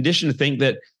we've been conditioned to think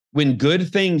that when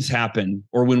good things happen,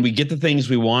 or when we get the things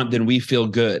we want, then we feel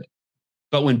good.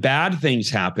 But when bad things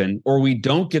happen, or we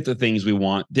don't get the things we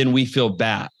want, then we feel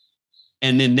bad.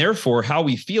 And then therefore, how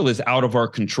we feel is out of our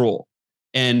control.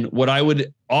 And what I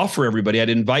would offer everybody, I'd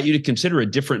invite you to consider a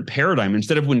different paradigm.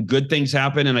 Instead of when good things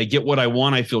happen and I get what I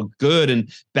want, I feel good, and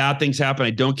bad things happen, I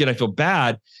don't get, I feel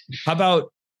bad. How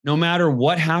about no matter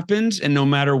what happens and no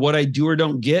matter what I do or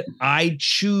don't get, I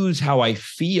choose how I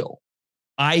feel.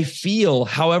 I feel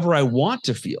however I want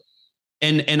to feel.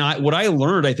 And what I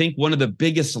learned, I think one of the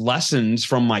biggest lessons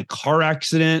from my car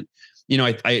accident,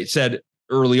 I said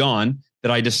early on, that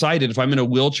I decided if I'm in a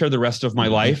wheelchair the rest of my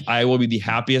life, I will be the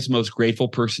happiest, most grateful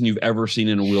person you've ever seen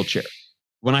in a wheelchair.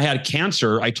 When I had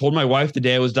cancer, I told my wife the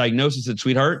day I was diagnosed, I said,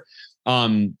 sweetheart,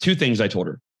 two things I told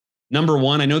her. Number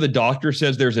one, I know the doctor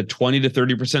says there's a 20 to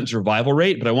 30% survival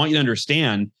rate, but I want you to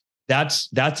understand that's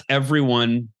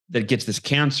everyone that gets this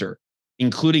cancer,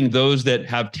 including those that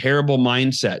have terrible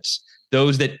mindsets,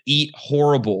 those that eat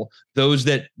horrible, those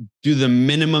that do the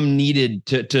minimum needed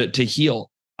to heal.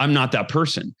 I'm not that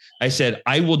person. I said,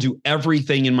 I will do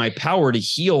everything in my power to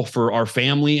heal for our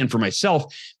family and for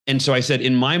myself. And so I said,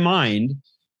 in my mind,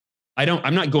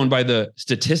 I'm not going by the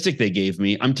statistic they gave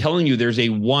me. I'm telling you, there's a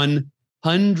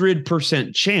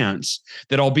 100% chance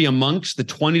that I'll be amongst the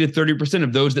 20 to 30%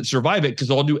 of those that survive it, because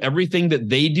I'll do everything that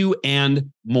they do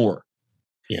and more.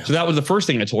 Yeah. So that was the first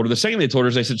thing I told her. The second thing I told her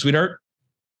is I said, sweetheart,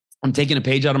 I'm taking a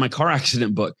page out of my car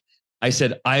accident book. I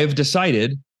said, I've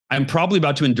decided I'm probably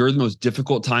about to endure the most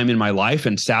difficult time in my life.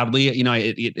 And sadly,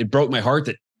 it broke my heart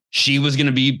that she was going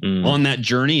to be on that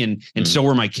journey, and so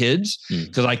were my kids,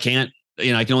 because I can't,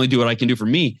 I can only do what I can do for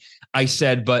me. I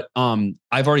said, but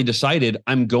I've already decided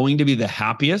I'm going to be the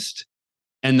happiest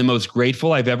and the most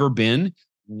grateful I've ever been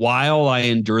while I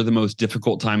endure the most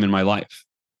difficult time in my life.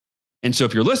 And so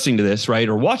if you're listening to this, right,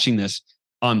 or watching this,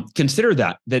 consider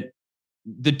that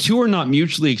the two are not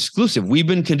mutually exclusive. We've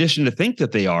been conditioned to think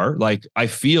that they are. Like, I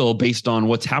feel based on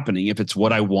what's happening. If it's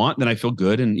what I want, then I feel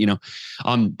good. And,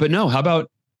 but no, how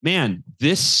about, man,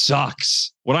 this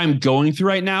sucks. What I'm going through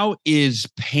right now is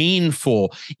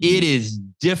painful. It is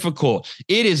difficult.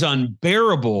 It is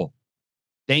unbearable.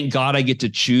 Thank God I get to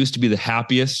choose to be the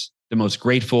happiest, the most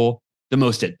grateful, the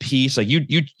most at peace. Like, you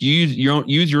use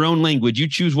your own language. You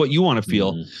choose what you want to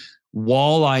feel.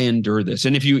 while I endure this.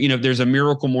 And if there's a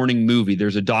Miracle Morning movie,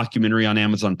 there's a documentary on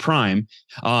Amazon Prime.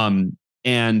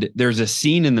 And there's a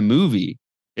scene in the movie.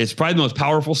 It's probably the most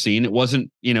powerful scene. It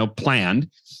wasn't, planned,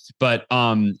 but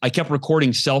I kept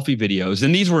recording selfie videos.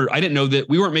 And I didn't know that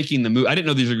we weren't making the movie. I didn't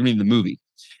know these were going to be in the movie.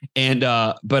 And,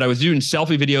 but I was doing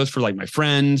selfie videos for like my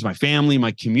friends, my family,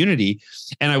 my community.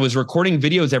 And I was recording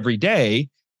videos every day,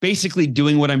 basically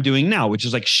doing what I'm doing now, which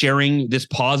is like sharing this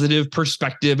positive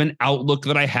perspective and outlook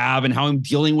that I have and how I'm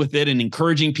dealing with it and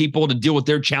encouraging people to deal with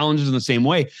their challenges in the same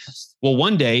way. Well,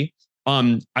 one day,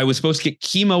 I was supposed to get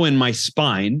chemo in my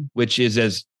spine, which is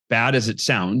as bad as it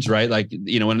sounds, right? Like,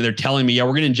 when they're telling me, yeah,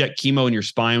 we're going to inject chemo in your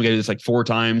spine. We got to do this like 4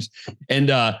 times.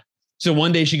 And, so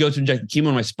one day she goes to inject chemo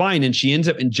in my spine and she ends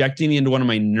up injecting it into one of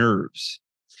my nerves.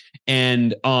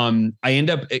 And, I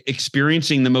end up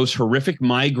experiencing the most horrific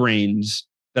migraines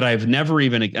that I've never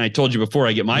even, and I told you before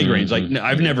I get migraines,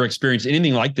 I've never experienced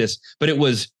anything like this, but it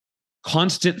was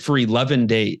constant for 11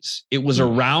 days. It was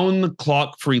around the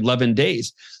clock for 11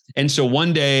 days. And so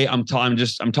one day I'm talking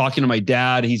to my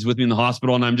dad. He's with me in the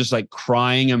hospital and I'm just like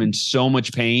crying. I'm in so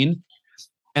much pain.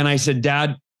 And I said,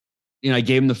 Dad, I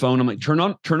gave him the phone. I'm like, turn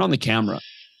on the camera.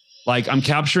 Like I'm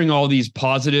capturing all these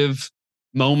positive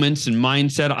moments and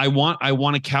mindset. I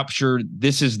want to capture,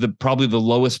 this is probably the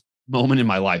lowest moment in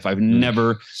my life. I've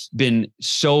never been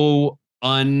so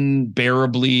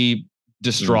unbearably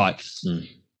distraught.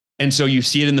 And so you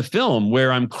see it in the film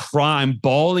where I'm crying,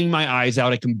 bawling my eyes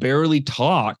out. I can barely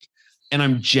talk.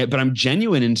 And but I'm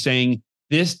genuine in saying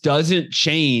this doesn't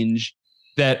change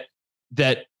that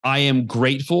I am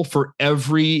grateful for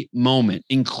every moment,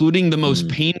 including the most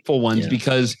painful ones,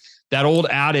 because that old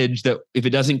adage that if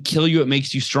it doesn't kill you, it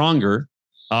makes you stronger.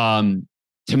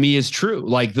 To me is true.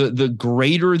 Like the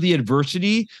greater the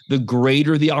adversity, the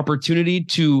greater the opportunity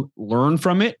to learn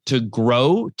from it, to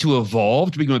grow, to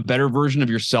evolve, to become a better version of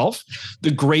yourself.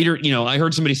 The greater, I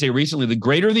heard somebody say recently, the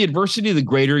greater the adversity, the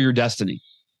greater your destiny.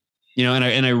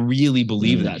 And I really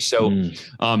believe that. So,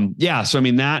 So I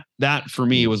mean, that for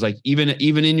me was like, even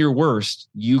in your worst,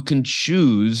 you can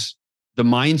choose the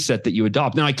mindset that you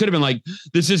adopt. Now I could have been like,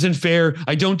 this isn't fair.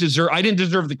 I didn't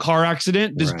deserve the car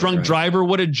accident. This drunk driver,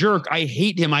 what a jerk. I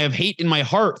hate him. I have hate in my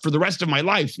heart for the rest of my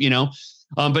life,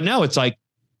 but now it's like,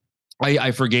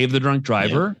 I forgave the drunk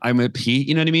driver. I'm at peace,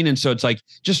 you know what I mean? And so it's like,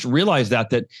 just realize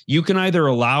that you can either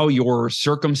allow your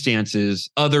circumstances,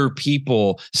 other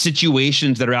people,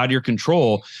 situations that are out of your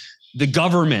control, the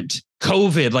government,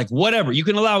 COVID, like whatever, you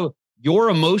can allow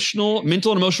your mental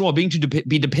and emotional well-being to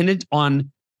be dependent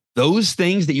on those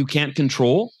things that you can't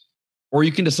control, or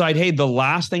you can decide, hey, the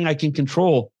last thing I can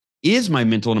control is my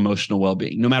mental and emotional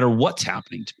well-being, no matter what's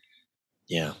happening to me.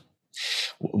 Yeah.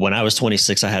 When I was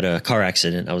 26, I had a car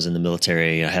accident. I was in the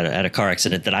military. I had a car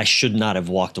accident that I should not have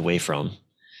walked away from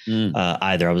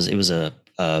either. It was a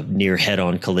near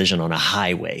head-on collision on a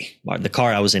highway. The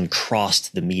car I was in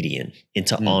crossed the median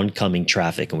into oncoming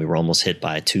traffic, and we were almost hit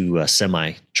by 2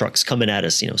 semi trucks coming at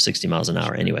us, 60 miles an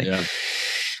hour. Anyway,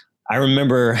 I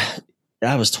remember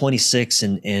I was 26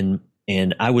 and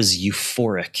I was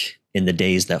euphoric in the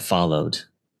days that followed.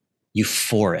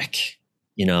 Euphoric.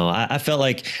 I felt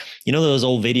like, those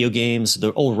old video games,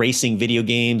 the old racing video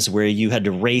games where you had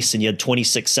to race and you had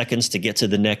 26 seconds to get to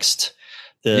the next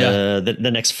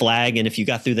next flag. And if you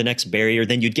got through the next barrier,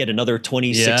 then you'd get another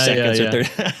 26 seconds. Or 30.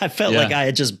 I felt like I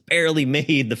had just barely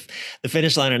made the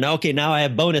finish line. And okay, now I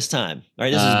have bonus time. All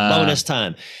right, this is bonus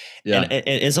time. Yeah.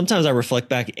 And sometimes I reflect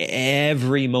back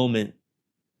every moment,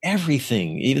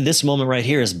 everything, even this moment right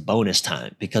here is bonus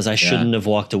time because I shouldn't have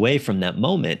walked away from that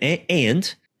moment.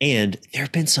 And there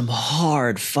have been some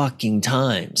hard fucking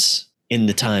times in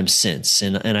the time since.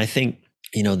 And I think,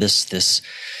 this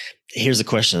here's a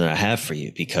question that I have for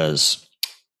you, because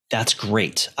that's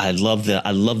great. I love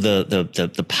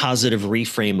the positive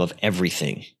reframe of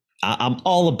everything. I'm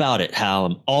all about it, Hal.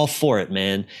 I'm all for it,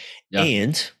 man. Yeah.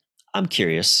 And I'm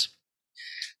curious,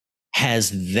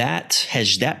 has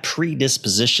that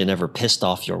predisposition ever pissed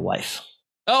off your wife?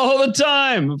 All the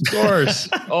time, of course.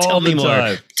 Tell me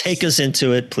more. Take us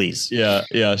into it, please. Yeah.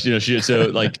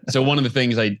 So one of the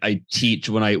things I teach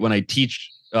when I teach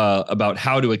about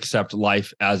how to accept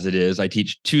life as it is, I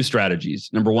teach 2 strategies.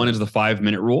 Number 1 is the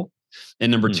 5-minute rule,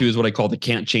 and number 2 is what I call the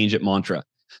can't change it mantra.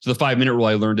 So the 5-minute rule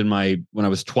I learned when I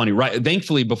was 20, right?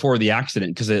 Thankfully before the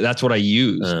accident, because that's what I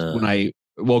used when I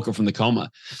woke up from the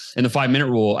coma. And the 5-minute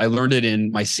rule, I learned it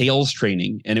in my sales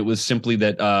training. And it was simply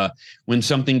that when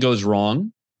something goes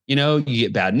wrong, you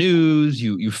get bad news,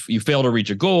 you fail to reach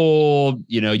a goal,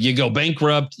 you go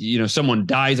bankrupt, someone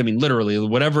dies. I mean, literally,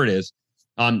 whatever it is.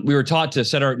 We were taught to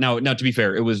set our now. To be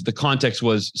fair, it was the context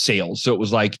was sales, so it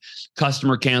was like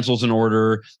customer cancels an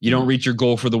order, you don't reach your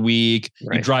goal for the week,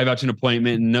 Right. you drive out to an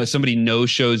appointment, and somebody no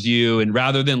shows you, and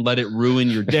rather than let it ruin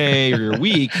your day or your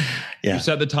week, you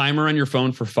set the timer on your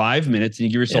phone for 5 minutes, and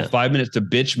you give yourself 5 minutes to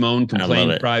bitch, moan,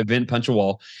 complain, cry, vent, punch a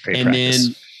wall, Great and practice.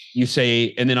 then you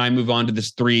say, and then I move on to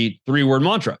this three word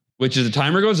mantra, which is the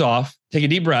timer goes off, take a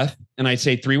deep breath, and I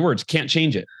say 3 words, can't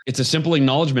change it. It's a simple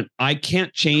acknowledgement. I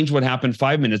can't change what happened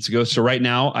 5 minutes ago. So right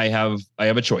now I have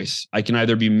a choice. I can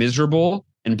either be miserable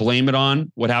and blame it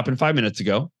on what happened 5 minutes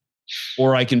ago,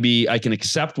 or I can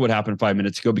accept what happened 5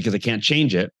 minutes ago because I can't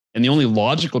change it. And the only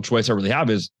logical choice I really have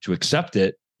is to accept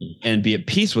it and be at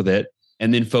peace with it,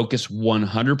 and then focus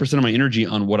 100% of my energy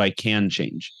on what I can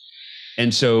change.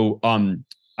 And so,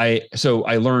 I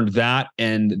learned that,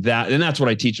 and that's what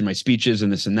I teach in my speeches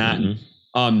and this and that.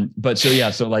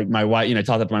 So like my wife, I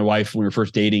taught that to my wife when we were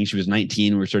first dating. She was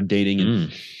 19 when we started dating, and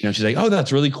she's like, "Oh,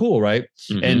 that's really cool, right?"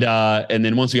 And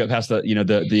then once we got past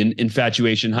the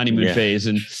infatuation honeymoon phase,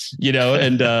 and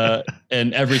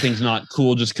and everything's not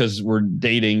cool just because we're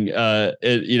dating,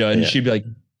 she'd be like,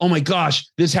 "Oh my gosh,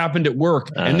 this happened at work,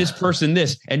 and this person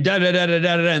this, and da da da da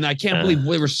da da," and I can't believe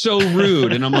they were so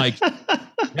rude. And I'm like,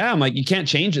 "Yeah," I'm like, "You can't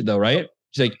change it though, right?"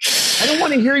 She's like, "I don't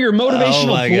want to hear your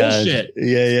motivational bullshit." God.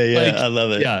 Yeah. Like, I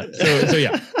love it. Yeah.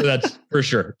 So that's for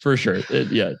sure.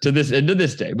 To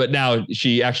this day. But now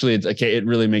she actually, it's okay. It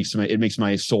really makes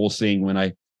my soul sing when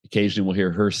I occasionally will hear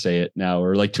her say it now,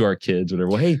 or like to our kids, whatever.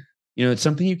 Well, hey, it's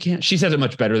something you can't. She says it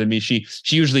much better than me. She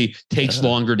usually takes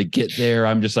longer to get there.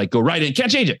 I'm just like, go right in, can't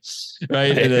change it,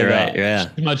 right? And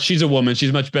then, she's a woman.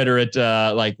 She's much better at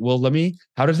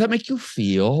how does that make you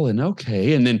feel? And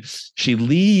okay, and then she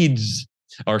leads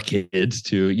our kids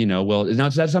to, well, is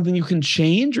that something you can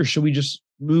change, or should we just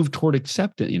move toward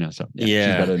acceptance?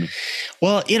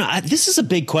 Well, this is a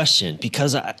big question,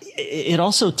 because it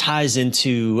also ties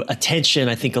into a tension.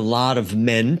 I think a lot of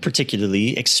men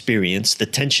particularly experience the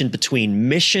tension between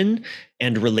mission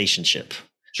and relationship.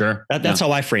 Sure. That's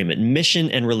how I frame it.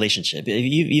 Mission and relationship.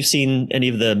 You've seen any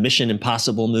of the Mission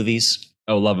Impossible movies?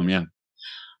 Oh, love them. Yeah.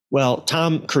 Well,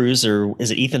 Tom Cruise, or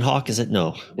is it Ethan Hawke? Is it?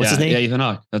 No. What's his name? Yeah, Ethan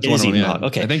Hawke. That's one of them. Hawke.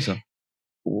 Okay. I think so.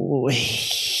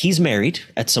 He's married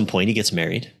at some point. He gets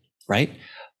married, right?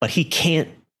 But he can't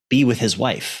be with his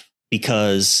wife,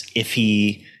 because if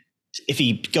he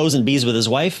goes and bees with his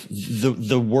wife,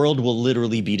 the world will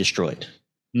literally be destroyed.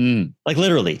 Like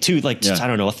literally, I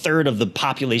don't know, a third of the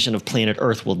population of planet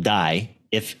Earth will die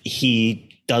if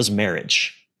he does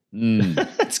marriage.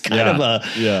 It's kind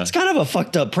of a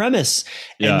fucked up premise.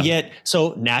 And yet,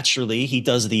 so naturally he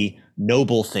does the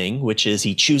noble thing, which is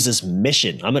he chooses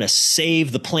mission. I'm going to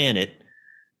save the planet.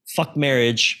 Fuck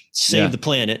marriage, save the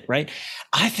planet, right?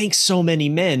 I think so many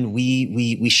men,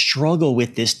 we struggle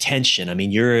with this tension. I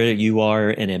mean, you are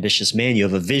an ambitious man. You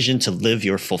have a vision to live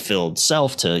your fulfilled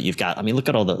self. Look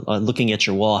at all the looking at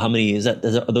your wall. How many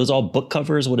are those all book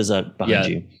covers? What is that behind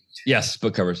you? Yes,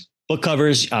 book covers. Book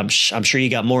covers. I'm sure you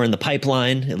got more in the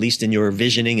pipeline, at least in your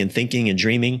visioning and thinking and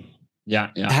dreaming. Yeah.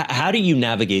 How do you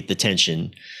navigate the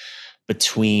tension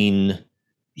between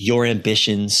your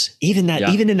ambitions, even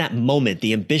in that moment,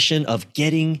 the ambition of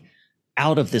getting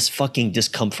out of this fucking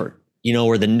discomfort,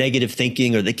 or the negative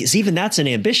thinking, because even that's an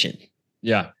ambition.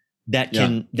 Yeah. That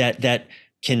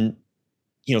can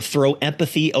throw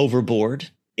empathy overboard.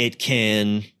 It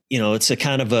can, it's a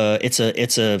kind of it's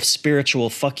a spiritual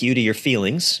fuck you to your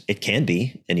feelings. It can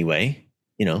be anyway,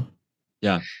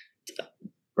 Yeah.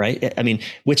 Right. I mean,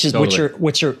 which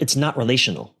are it's not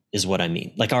relational, is what I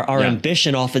mean. Like our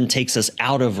ambition often takes us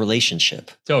out of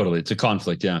relationship. Totally. It's a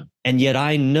conflict. Yeah. And yet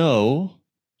I know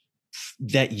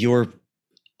that you're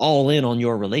all in on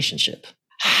your relationship.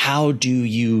 How do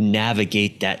you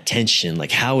navigate that tension?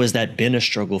 Like, how has that been a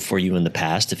struggle for you in the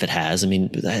past? If it has, I mean,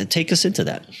 take us into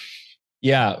that.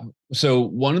 Yeah. So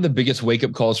one of the biggest wake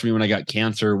up calls for me when I got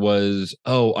cancer was,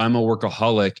 I'm a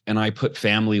workaholic and I put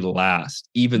family last,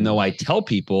 even though I tell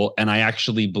people, and I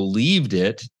actually believed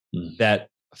it, that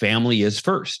family is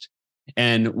first.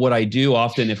 And what I do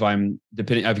often, if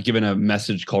I've given a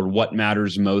message called What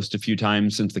Matters Most a few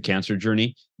times since the cancer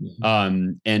journey.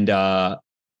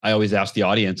 I always ask the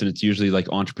audience, and it's usually like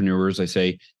entrepreneurs. I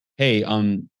say, hey, how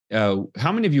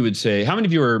many of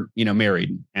you are,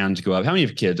 married? Hands go up. How many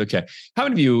have kids? Okay. How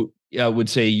many of you would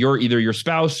say you're either your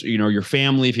spouse, your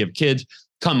family, if you have kids,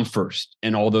 come first?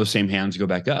 And all those same hands go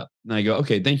back up. And I go,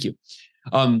 okay, thank you.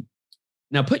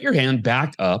 Now put your hand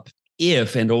back up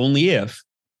if, and only if,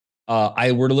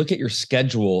 I were to look at your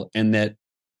schedule and that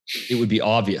it would be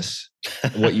obvious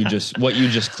what you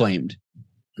just claimed.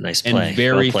 Nice play. And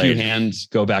very few hands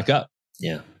go back up.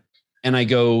 Yeah. And I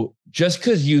go, just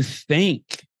because you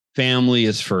think family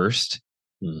is first,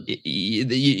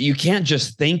 you can't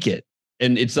just think it.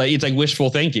 And it's like wishful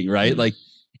thinking, right? Like,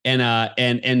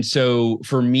 and so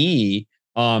for me,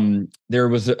 there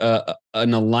was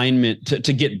an alignment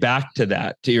to get back to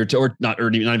that, or not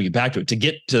even get back to it, to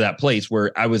get to that place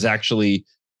where I was actually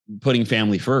putting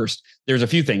family first. There's a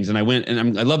few things, and I went,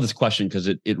 and I love this question because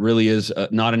it really is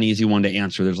not an easy one to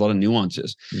answer. There's a lot of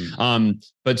nuances.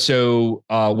 But so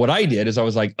what I did is I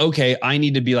was like, okay, I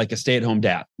need to be like a stay-at-home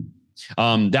dad.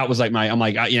 That was like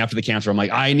after the cancer, I'm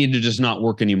like, I need to just not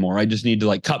work anymore. I just need to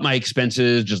like cut my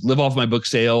expenses, just live off my book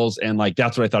sales. And like,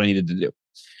 that's what I thought I needed to do.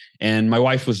 And my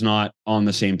wife was not on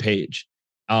the same page.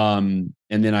 And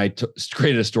then I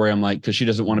created a story. I'm like, cause she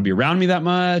doesn't want to be around me that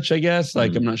much, I guess.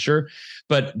 Like, I'm not sure,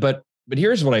 but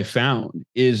here's what I found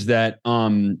is that,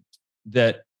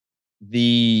 that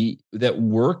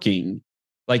working,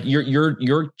 like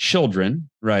your children,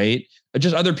 right?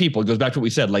 Just other people. It goes back to what we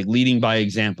said, like leading by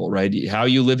example, right? How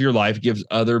you live your life gives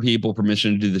other people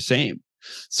permission to do the same.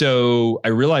 So I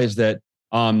realized that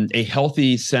a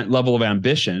healthy level of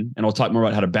ambition, and I'll talk more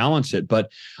about how to balance it, but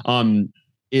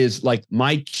is like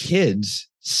my kids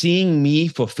seeing me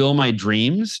fulfill my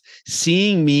dreams,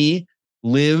 seeing me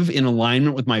live in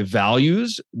alignment with my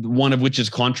values, one of which is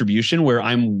contribution, where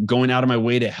I'm going out of my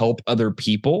way to help other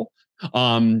people.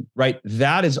 Right.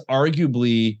 That is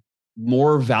arguably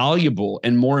more valuable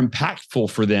and more impactful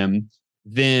for them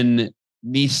than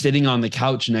me sitting on the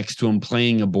couch next to them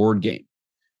playing a board game.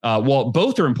 Well,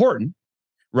 both are important,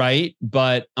 right?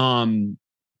 But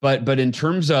in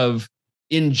terms of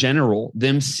in general,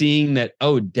 them seeing that,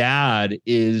 oh, dad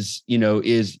is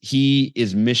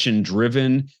mission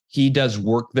driven. He does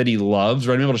work that he loves,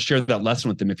 right? I'm able to share that lesson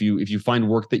with them. If you find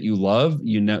work that you love,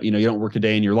 you don't work a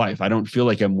day in your life. I don't feel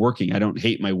like I'm working. I don't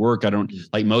hate my work. I don't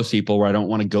like most people where I don't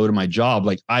want to go to my job.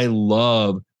 Like I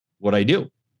love what I do.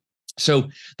 So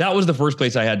that was the first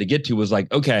place I had to get to, was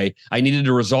like, okay, I needed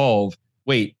to resolve,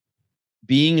 wait,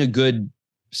 being a good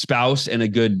spouse and a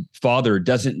good father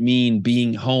doesn't mean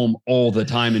being home all the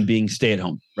time and being stay at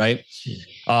home, right?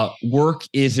 Work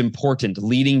is important.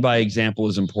 Leading by example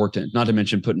is important, not to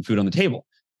mention putting food on the table.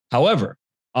 However,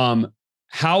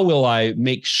 how will I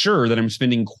make sure that I'm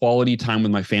spending quality time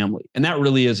with my family? And that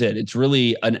really is it. It's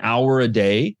really an hour a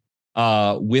day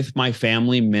with my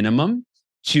family minimum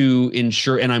to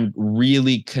ensure, and I'm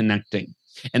really connecting.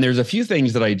 And there's a few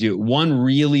things that I do. One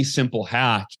really simple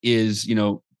hack is,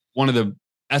 one of the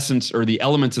essence or the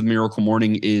elements of Miracle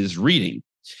Morning is reading.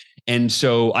 And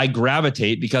so I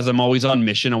gravitate, because I'm always on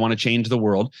mission, I want to change the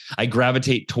world. I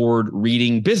gravitate toward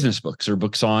reading business books or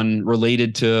books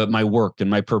related to my work and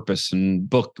my purpose, and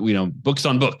books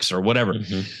on books or whatever.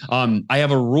 I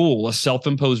have a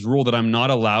self-imposed rule that I'm not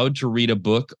allowed to read a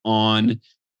book on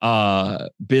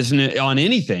business, on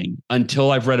anything,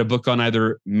 until I've read a book on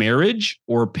either marriage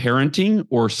or parenting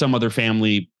or some other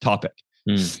family topic.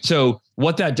 So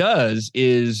what that does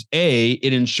is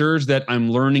it ensures that I'm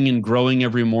learning and growing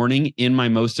every morning in my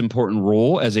most important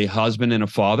role as a husband and a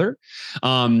father.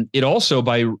 It also,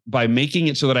 by making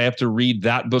it so that I have to read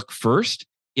that book first,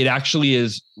 it actually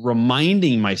is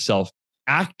reminding myself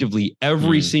actively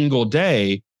every single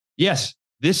day, yes,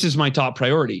 this is my top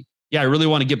priority. Yeah, I really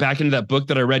want to get back into that book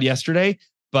that I read yesterday,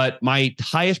 but my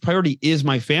highest priority is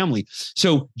my family.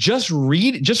 So just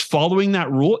following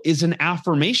that rule is an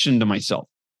affirmation to myself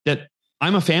that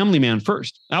I'm a family man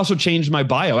first. I also changed my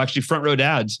bio. Actually, Front Row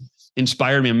Dads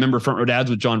inspired me. I'm a member of Front Row Dads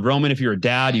with John Vroman. If you're a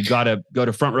dad, you got to go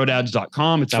to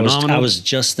frontrowdads.com. It's phenomenal. I was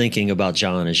just thinking about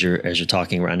John as you're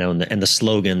talking right now, and the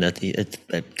slogan that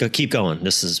keep going.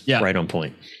 This is right on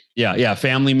point. Yeah.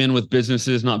 Family men with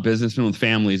businesses, not businessmen with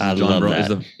families. I love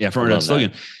that. Front Row Dads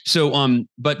slogan.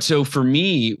 So for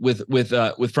me with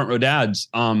Front Row Dads,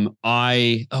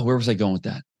 where was I going with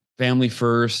that? Family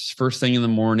first thing in the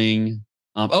morning.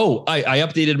 I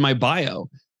updated my bio.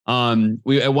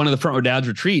 We at one of the Front Row Dads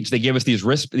retreats, they gave us these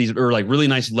really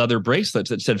nice leather bracelets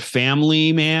that said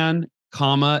family man,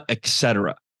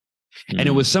 etc. And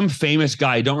it was some famous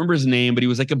guy. I don't remember his name, but he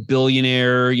was like a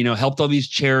billionaire, helped all these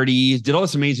charities, did all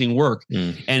this amazing work.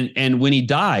 And when he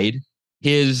died,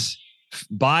 his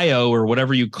bio, or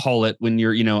whatever you call it when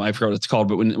you're, I forgot what it's called,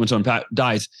 but when someone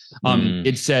dies,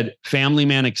 it said family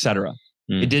man, etc.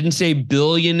 It didn't say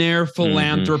billionaire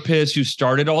philanthropist who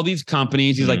started all these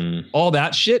companies. He's like, all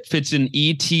that shit fits in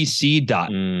etc.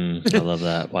 I love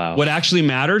that. Wow. What actually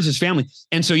matters is family.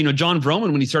 And so, John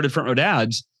Vroman, when he started Front Row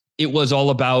Dads, it was all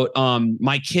about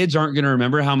my kids aren't going to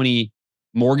remember how many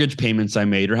mortgage payments I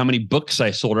made, or how many books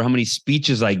I sold, or how many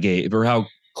speeches I gave, or how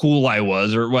cool I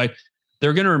was, or what.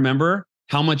 They're going to remember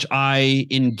how much I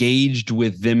engaged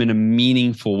with them in a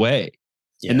meaningful way.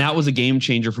 Yeah. And that was a game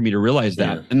changer for me to realize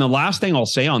that. Yeah. And the last thing I'll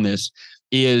say on this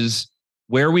is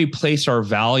where we place our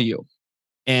value.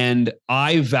 And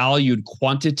I valued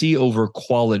quantity over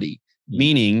quality,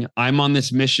 meaning I'm on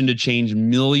this mission to change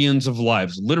millions of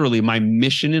lives. Literally, my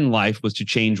mission in life was to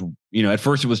change, at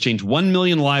first it was change 1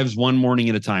 million lives one morning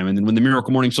at a time. And then when the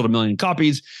Miracle Morning sold 1 million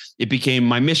copies, it became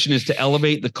my mission is to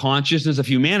elevate the consciousness of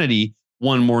humanity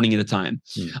one morning at a time.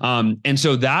 And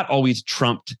so that always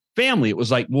trumped family. It was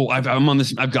like, well, I'm on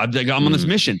this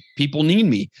mission. People need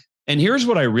me. And here's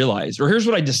what I realized, or here's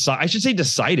what I decided. I should say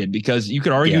decided, because you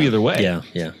could argue either way.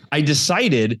 Yeah. I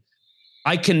decided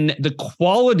the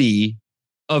quality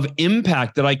of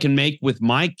impact that I can make with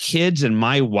my kids and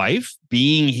my wife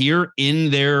being here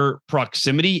in their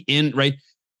proximity and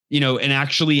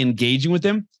actually engaging with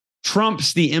them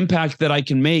trumps the impact that I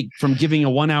can make from giving a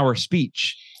 1 hour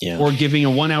speech or giving a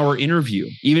 1 hour interview.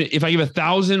 Even if I give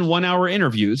 1,000 1 hour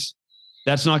interviews,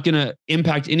 that's not going to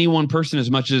impact any one person as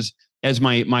much as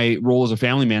my role as a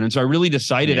family man. And so I really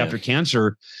decided after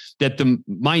cancer that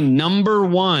my number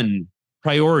one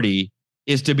priority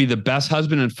is to be the best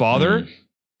husband and father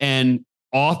and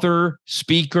author,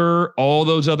 speaker, all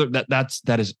those other,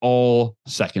 that is all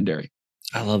secondary.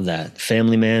 I love that.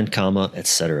 Family man,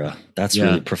 etc. That's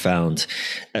really profound.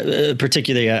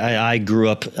 Particularly, I grew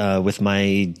up with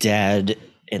my dad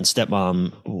and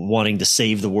stepmom wanting to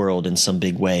save the world in some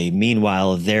big way.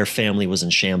 Meanwhile, their family was in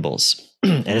shambles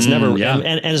and has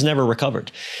never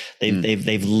recovered.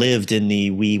 They've lived in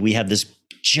we have this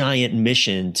giant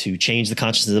mission to change the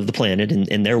consciousness of the planet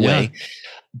in their way.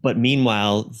 But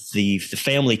meanwhile, the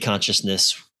family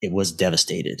consciousness, it was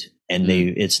devastated, and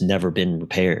it's never been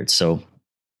repaired. So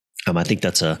I think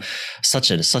that's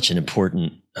such an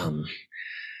important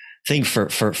thing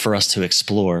for us to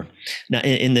explore. Now,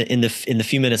 in the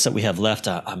few minutes that we have left,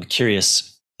 I'm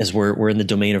curious, as we're in the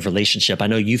domain of relationship. I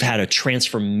know you've had a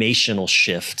transformational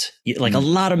shift. Like a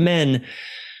lot of men,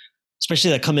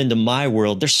 especially that come into my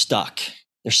world, they're stuck.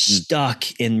 They're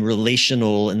stuck in the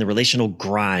relational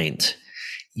grind.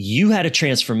 You had a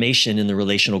transformation in the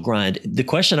relational grind. The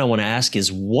question I want to ask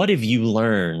is, what have you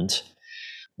learned?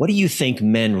 What do you think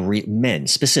men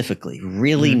specifically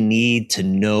really need to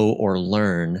know or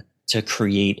learn to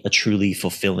create a truly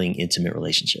fulfilling, intimate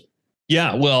relationship?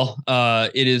 Yeah, well,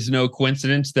 it is no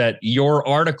coincidence that your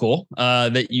article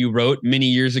that you wrote many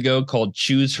years ago called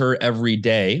 "Choose Her Every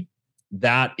Day,"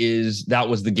 that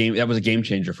was a game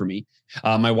changer for me.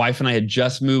 My wife and I had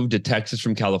just moved to Texas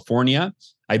from California.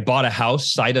 I bought a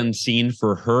house sight unseen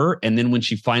for her. And then when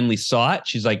she finally saw it,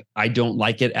 she's like, I don't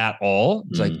like it at all.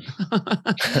 It's like,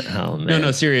 oh, man.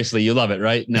 No, seriously, you love it,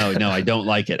 right? No, I don't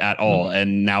like it at all.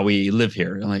 And now we live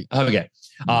here. I'm like, okay.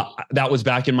 That was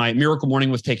back in my Miracle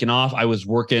Morning was taken off. I was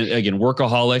working, again,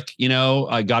 workaholic,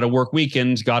 I got to work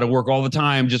weekends, got to work all the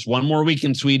time. Just one more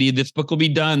weekend, sweetie. This book will be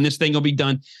done. This thing will be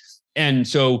done. And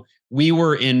so we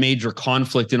were in major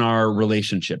conflict in our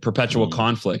relationship, perpetual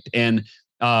conflict. And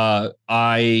we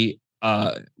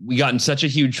got in such a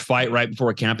huge fight right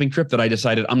before a camping trip that I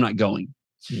decided I'm not going.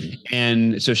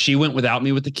 And so she went without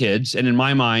me with the kids. And in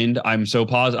my mind, I'm so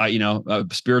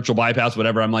positive, spiritual bypass,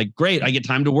 whatever. I'm like, great, I get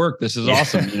time to work. This is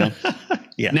awesome.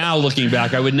 Now looking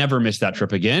back, I would never miss that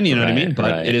trip again. You know what I mean?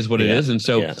 But it is what it is. And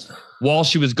so while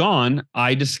she was gone,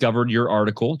 I discovered your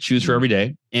article, Choose Her Every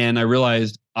Day. And I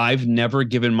realized I've never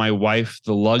given my wife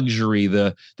the luxury,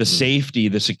 the safety,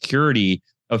 the security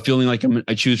of feeling like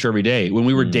I choose her every day. When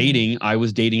we were dating, I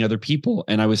was dating other people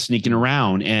and I was sneaking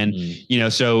around. And,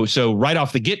 so right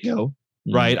off the get-go,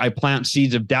 right, I plant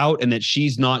seeds of doubt and that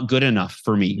she's not good enough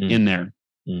for me in there.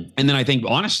 And then I think,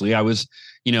 honestly, I was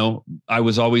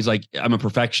always like, I'm a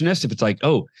perfectionist. If it's like,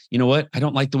 oh, you know what? I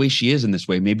don't like the way she is in this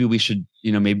way. Maybe we should,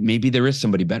 maybe there is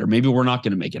somebody better. Maybe we're not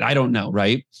going to make it. I don't know.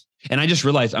 Right. And I just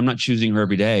realized I'm not choosing her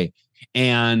every day.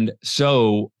 And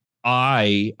so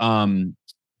I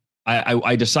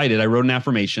decided, I wrote an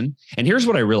affirmation, and here's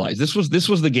what I realized. This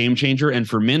was the game changer. And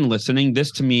for men listening,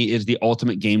 this to me is the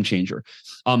ultimate game changer.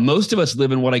 Most of us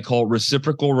live in what I call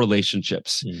reciprocal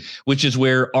relationships, which is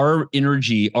where our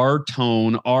energy, our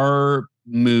tone, our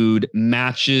mood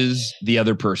matches the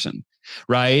other person,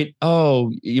 right?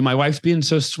 Oh, my wife's being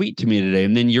so sweet to me today.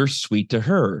 And then you're sweet to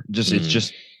her. It's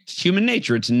just human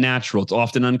nature. It's natural. It's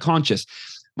often unconscious.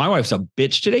 My wife's a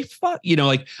bitch today. Fuck,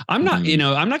 I'm not,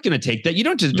 I'm not going to take that. You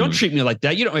don't treat me like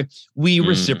that. We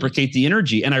reciprocate the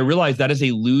energy. And I realized that is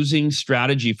a losing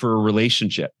strategy for a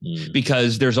relationship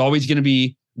because there's always going to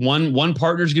be one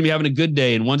partner's going to be having a good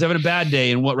day and one's having a bad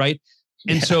day and right.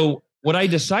 And so what I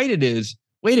decided is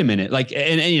wait a minute. Like,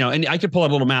 and I could pull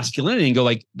out a little masculinity and go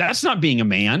like, that's not being a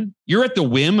man. You're at the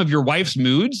whim of your wife's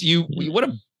moods. What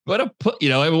a put,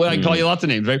 I call you lots of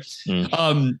names, right?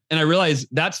 And I realized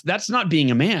that's not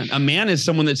being a man. A man is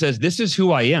someone that says, this is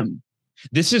who I am.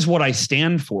 This is what I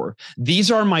stand for. These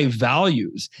are my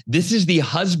values. This is the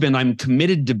husband I'm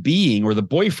committed to being, or the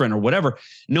boyfriend or whatever,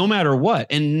 no matter what.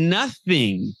 And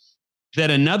nothing that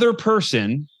another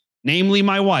person, namely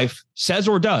my wife, says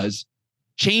or does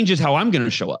changes how I'm going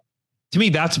to show up. To me,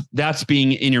 that's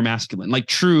being in your masculine, like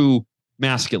true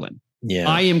masculine. Yeah.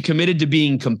 I am committed to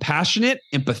being compassionate,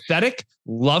 empathetic,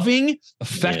 loving,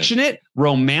 affectionate,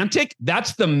 romantic.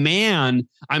 That's the man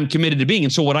I'm committed to being.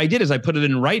 And so what I did is I put it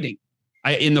in writing.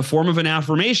 In the form of an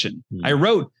affirmation. I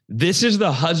wrote, this is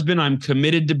the husband I'm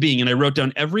committed to being. And I wrote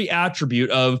down every attribute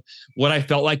of what I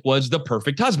felt like was the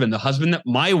perfect husband, the husband that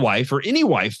my wife or any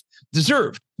wife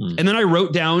deserved. And then I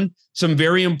wrote down some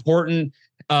very important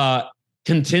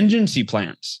contingency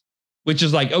plans, which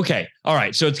is like, okay, all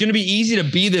right, so it's going to be easy to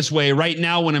be this way right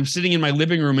now when I'm sitting in my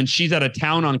living room and she's out of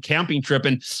town on camping trip.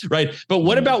 And right. But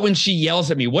what about when she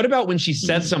yells at me? What about when she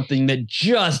says something that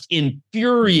just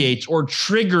infuriates or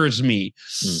triggers me?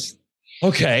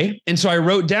 Okay. And so I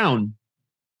wrote down,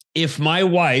 if my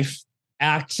wife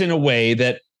acts in a way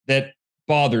that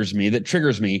bothers me, that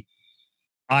triggers me,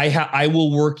 I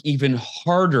will work even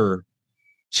harder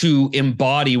to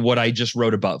embody what I just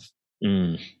wrote above.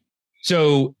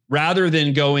 So rather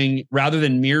than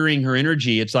mirroring her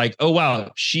energy, it's like, oh,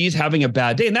 wow, she's having a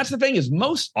bad day. And that's the thing, is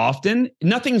most often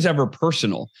nothing's ever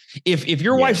personal. If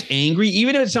your wife's angry,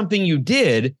 even if it's something you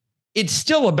did, it's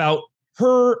still about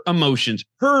her emotions,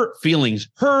 her feelings,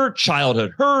 her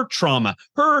childhood, her trauma,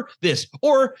 her this,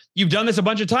 or you've done this a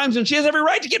bunch of times and she has every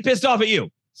right to get pissed off at you,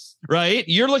 right?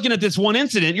 You're looking at this one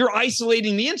incident, you're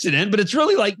isolating the incident, but it's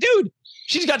really like, dude,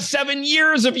 she's got 7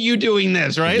 years of you doing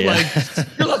this, right? Yeah. Like,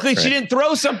 you're lucky she didn't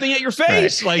throw something at your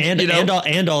face. Right. Like,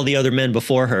 and all the other men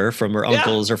before her, from her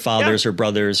uncles, her fathers, her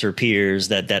brothers, her peers,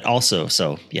 that also.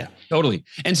 So yeah. Totally.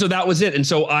 And so that was it. And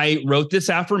so I wrote this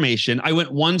affirmation. I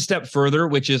went one step further,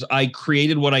 which is I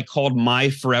created what I called my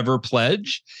forever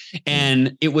pledge.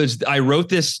 And I wrote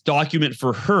this document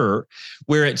for her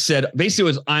where it said, basically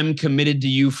it was, I'm committed to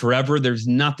you forever. There's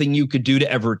nothing you could do to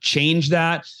ever change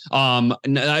that.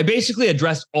 I basically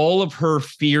addressed all of her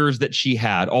fears that she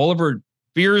had, all of her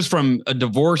fears from a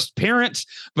divorced parents,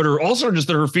 but also just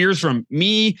her fears from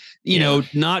me,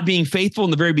 not being faithful in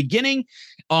the very beginning.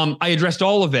 I addressed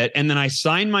all of it, and then I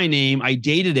signed my name, I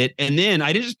dated it, and then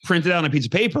I didn't just print it out on a piece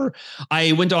of paper.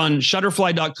 I went on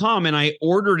shutterfly.com and I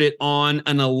ordered it on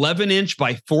an 11-inch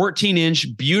by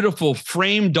 14-inch beautiful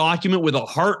frame document with a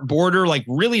heart border, like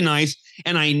really nice.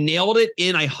 And I nailed it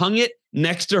in, I hung it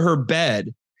next to her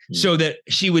bed so that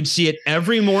she would see it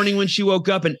every morning when she woke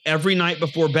up and every night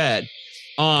before bed.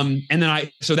 And then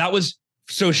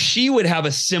so she would have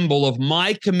a symbol of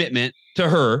my commitment to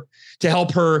her to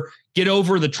help her get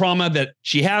over the trauma that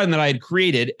she had and that I had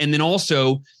created. And then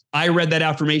also I read that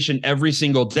affirmation every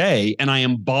single day and I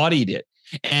embodied it.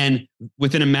 And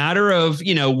within a matter of,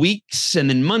 weeks and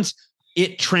then months,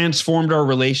 it transformed our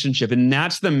relationship. And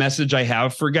that's the message I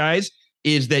have for guys,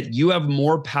 is that you have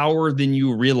more power than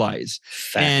you realize.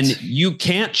 Fact. And you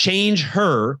can't change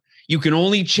her. You can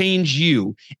only change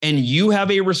you, and you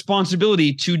have a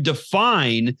responsibility to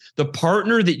define the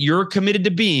partner that you're committed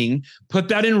to being, put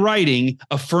that in writing,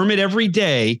 affirm it every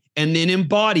day, and then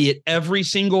embody it every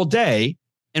single day,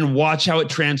 and watch how it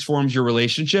transforms your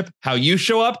relationship, how you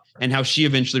show up, and how she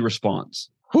eventually responds.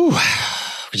 Whew.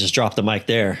 We just dropped the mic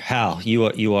there. Hal,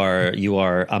 you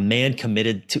are a man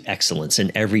committed to excellence in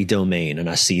every domain, and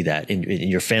I see that in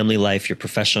your family life, your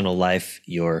professional life,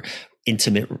 your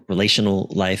intimate relational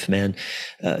life, man.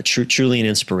 Truly an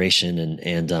inspiration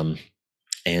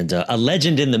and a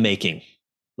legend in the making.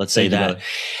 Let's say that.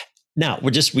 Now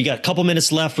we got a couple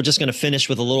minutes left. We're just going to finish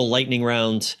with a little lightning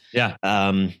round. Yeah.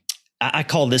 I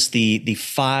call this the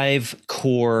 5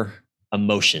 core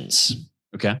emotions.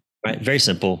 Okay. Right. Very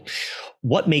simple.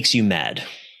 What makes you mad?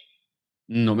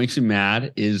 What makes you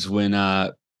mad is when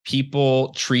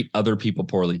people treat other people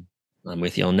poorly. I'm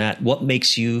with you on that. What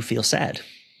makes you feel sad?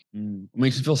 What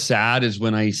makes me feel sad is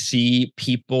when I see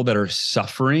people that are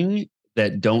suffering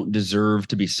that don't deserve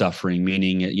to be suffering,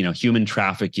 meaning, human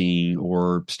trafficking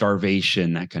or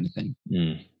starvation, that kind of thing.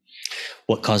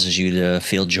 What causes you to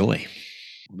feel joy?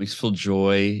 What makes me feel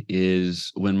joy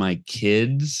is when my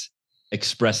kids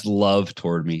express love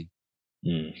toward me.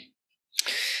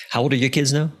 How old are your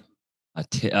kids now?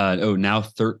 Now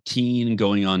 13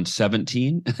 going on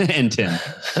 17 and 10.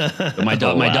 So my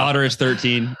daughter is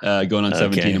 13 going on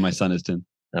 17 and my son is 10.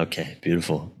 Okay,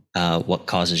 beautiful. What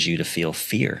causes you to feel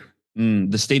fear?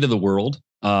 The state of the world,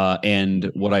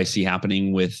 and what I see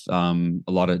happening with a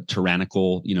lot of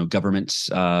tyrannical, governments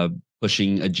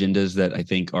pushing agendas that I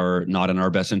think are not in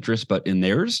our best interest, but in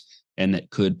theirs, and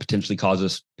that could potentially cause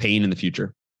us pain in the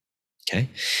future. Okay.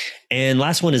 And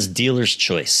last one is dealer's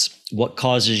choice. What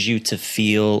causes you to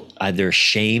feel either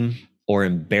shame or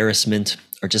embarrassment,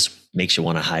 or just makes you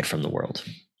want to hide from the world?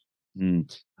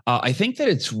 I think that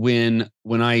it's when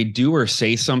I do or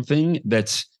say something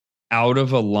that's out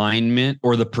of alignment,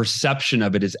 or the perception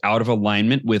of it is out of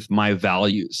alignment with my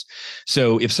values.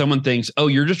 So if someone thinks, "Oh,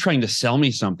 you're just trying to sell me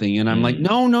something," and I'm like,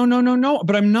 "No, no, no, no, no,"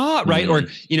 but I'm not, right? Or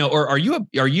or are you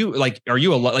like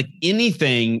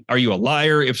anything? Are you a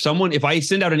liar? If I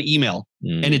send out an email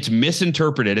and it's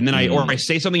misinterpreted, and then I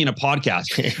say something in a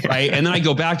podcast, right? And then I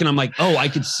go back and I'm like, "Oh, I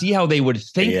could see how they would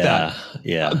think that."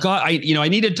 Yeah. God, I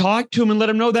need to talk to him and let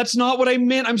him know that's not what I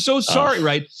meant. I'm so sorry,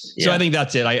 right? Yeah. So I think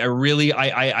that's it.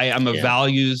 I'm a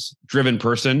values driven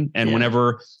person. And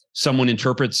whenever someone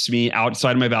interprets me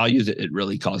outside of my values, it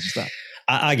really causes that.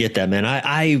 I get that, man.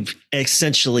 I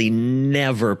essentially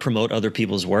never promote other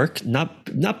people's work. Not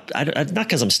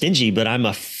because I'm stingy, but I'm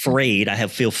afraid. I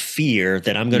feel fear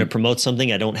that I'm going to promote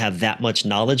something I don't have that much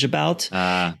knowledge about,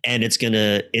 and it's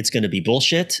gonna be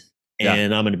bullshit,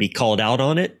 and I'm going to be called out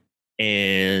on it.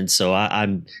 And so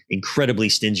I'm incredibly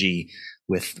stingy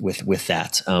with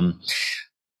that.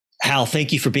 Hal,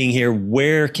 thank you for being here.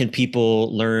 Where can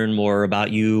people learn more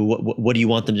about you? What do you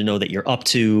want them to know that you're up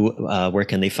to? Where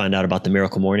can they find out about the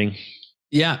Miracle Morning?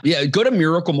 Yeah. Go to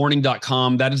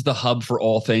miraclemorning.com. That is the hub for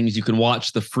all things. You can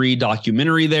watch the free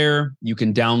documentary there. You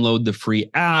can download the free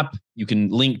app. You can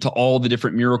link to all the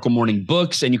different Miracle Morning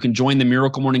books, and you can join the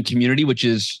Miracle Morning community, which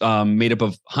is made up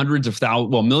of hundreds of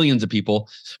millions of people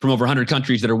from over 100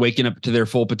 countries that are waking up to their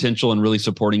full potential and really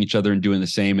supporting each other and doing the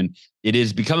same. And it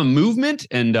has become a movement,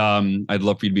 and I'd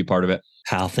love for you to be a part of it.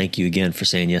 Hal, thank you again for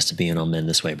saying yes to being on Men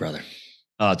This Way, brother.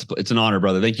 It's an honor,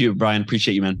 brother. Thank you, Brian.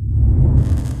 Appreciate you, man.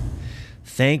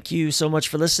 Thank you so much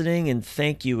for listening, and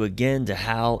thank you again to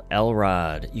Hal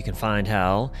Elrod. You can find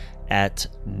Hal at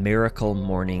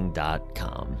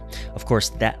miraclemorning.com. Of course,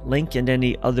 that link and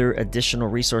any other additional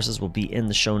resources will be in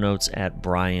the show notes at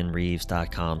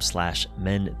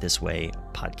brianreeves.com/Men This Way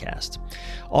podcast.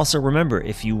 Also, remember,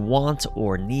 if you want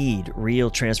or need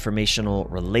real transformational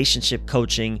relationship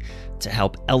coaching to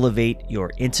help elevate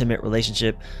your intimate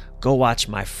relationship, go watch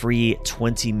my free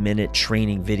 20-minute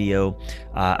training video.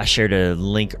 I shared a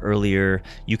link earlier.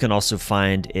 You can also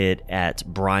find it at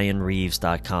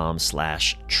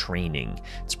brianreeves.com/training.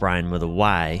 It's Brian with a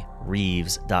Y,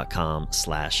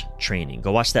 reeves.com/training.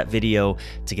 Go watch that video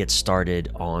to get started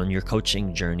on your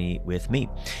coaching journey with me.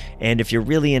 And if you're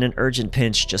really in an urgent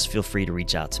pinch, just feel free to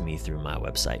reach out to me through my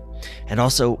website. And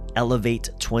also, Elevate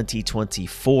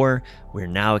 2024. We're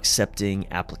now accepting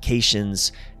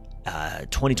applications.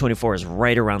 2024 is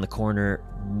right around the corner.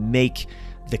 Make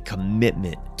the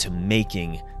commitment to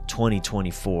making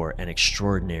 2024 an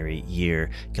extraordinary year.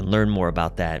 You can learn more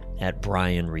about that at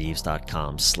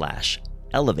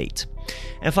brianreeves.com/elevate.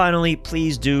 And finally,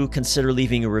 please do consider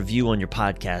leaving a review on your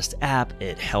podcast app.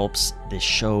 It helps this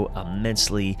show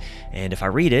immensely. And if I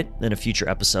read it in a future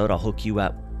episode, I'll hook you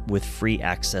up with free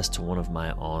access to one of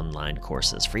my online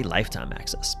courses, free lifetime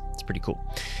access. It's pretty cool.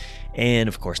 And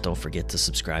of course, don't forget to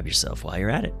subscribe yourself while you're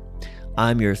at it.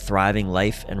 I'm your thriving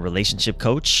life and relationship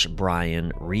coach,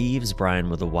 Brian Reeves, Brian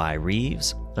with a Y,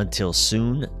 Reeves. Until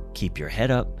soon, keep your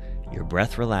head up, your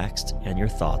breath relaxed, and your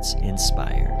thoughts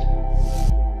inspired.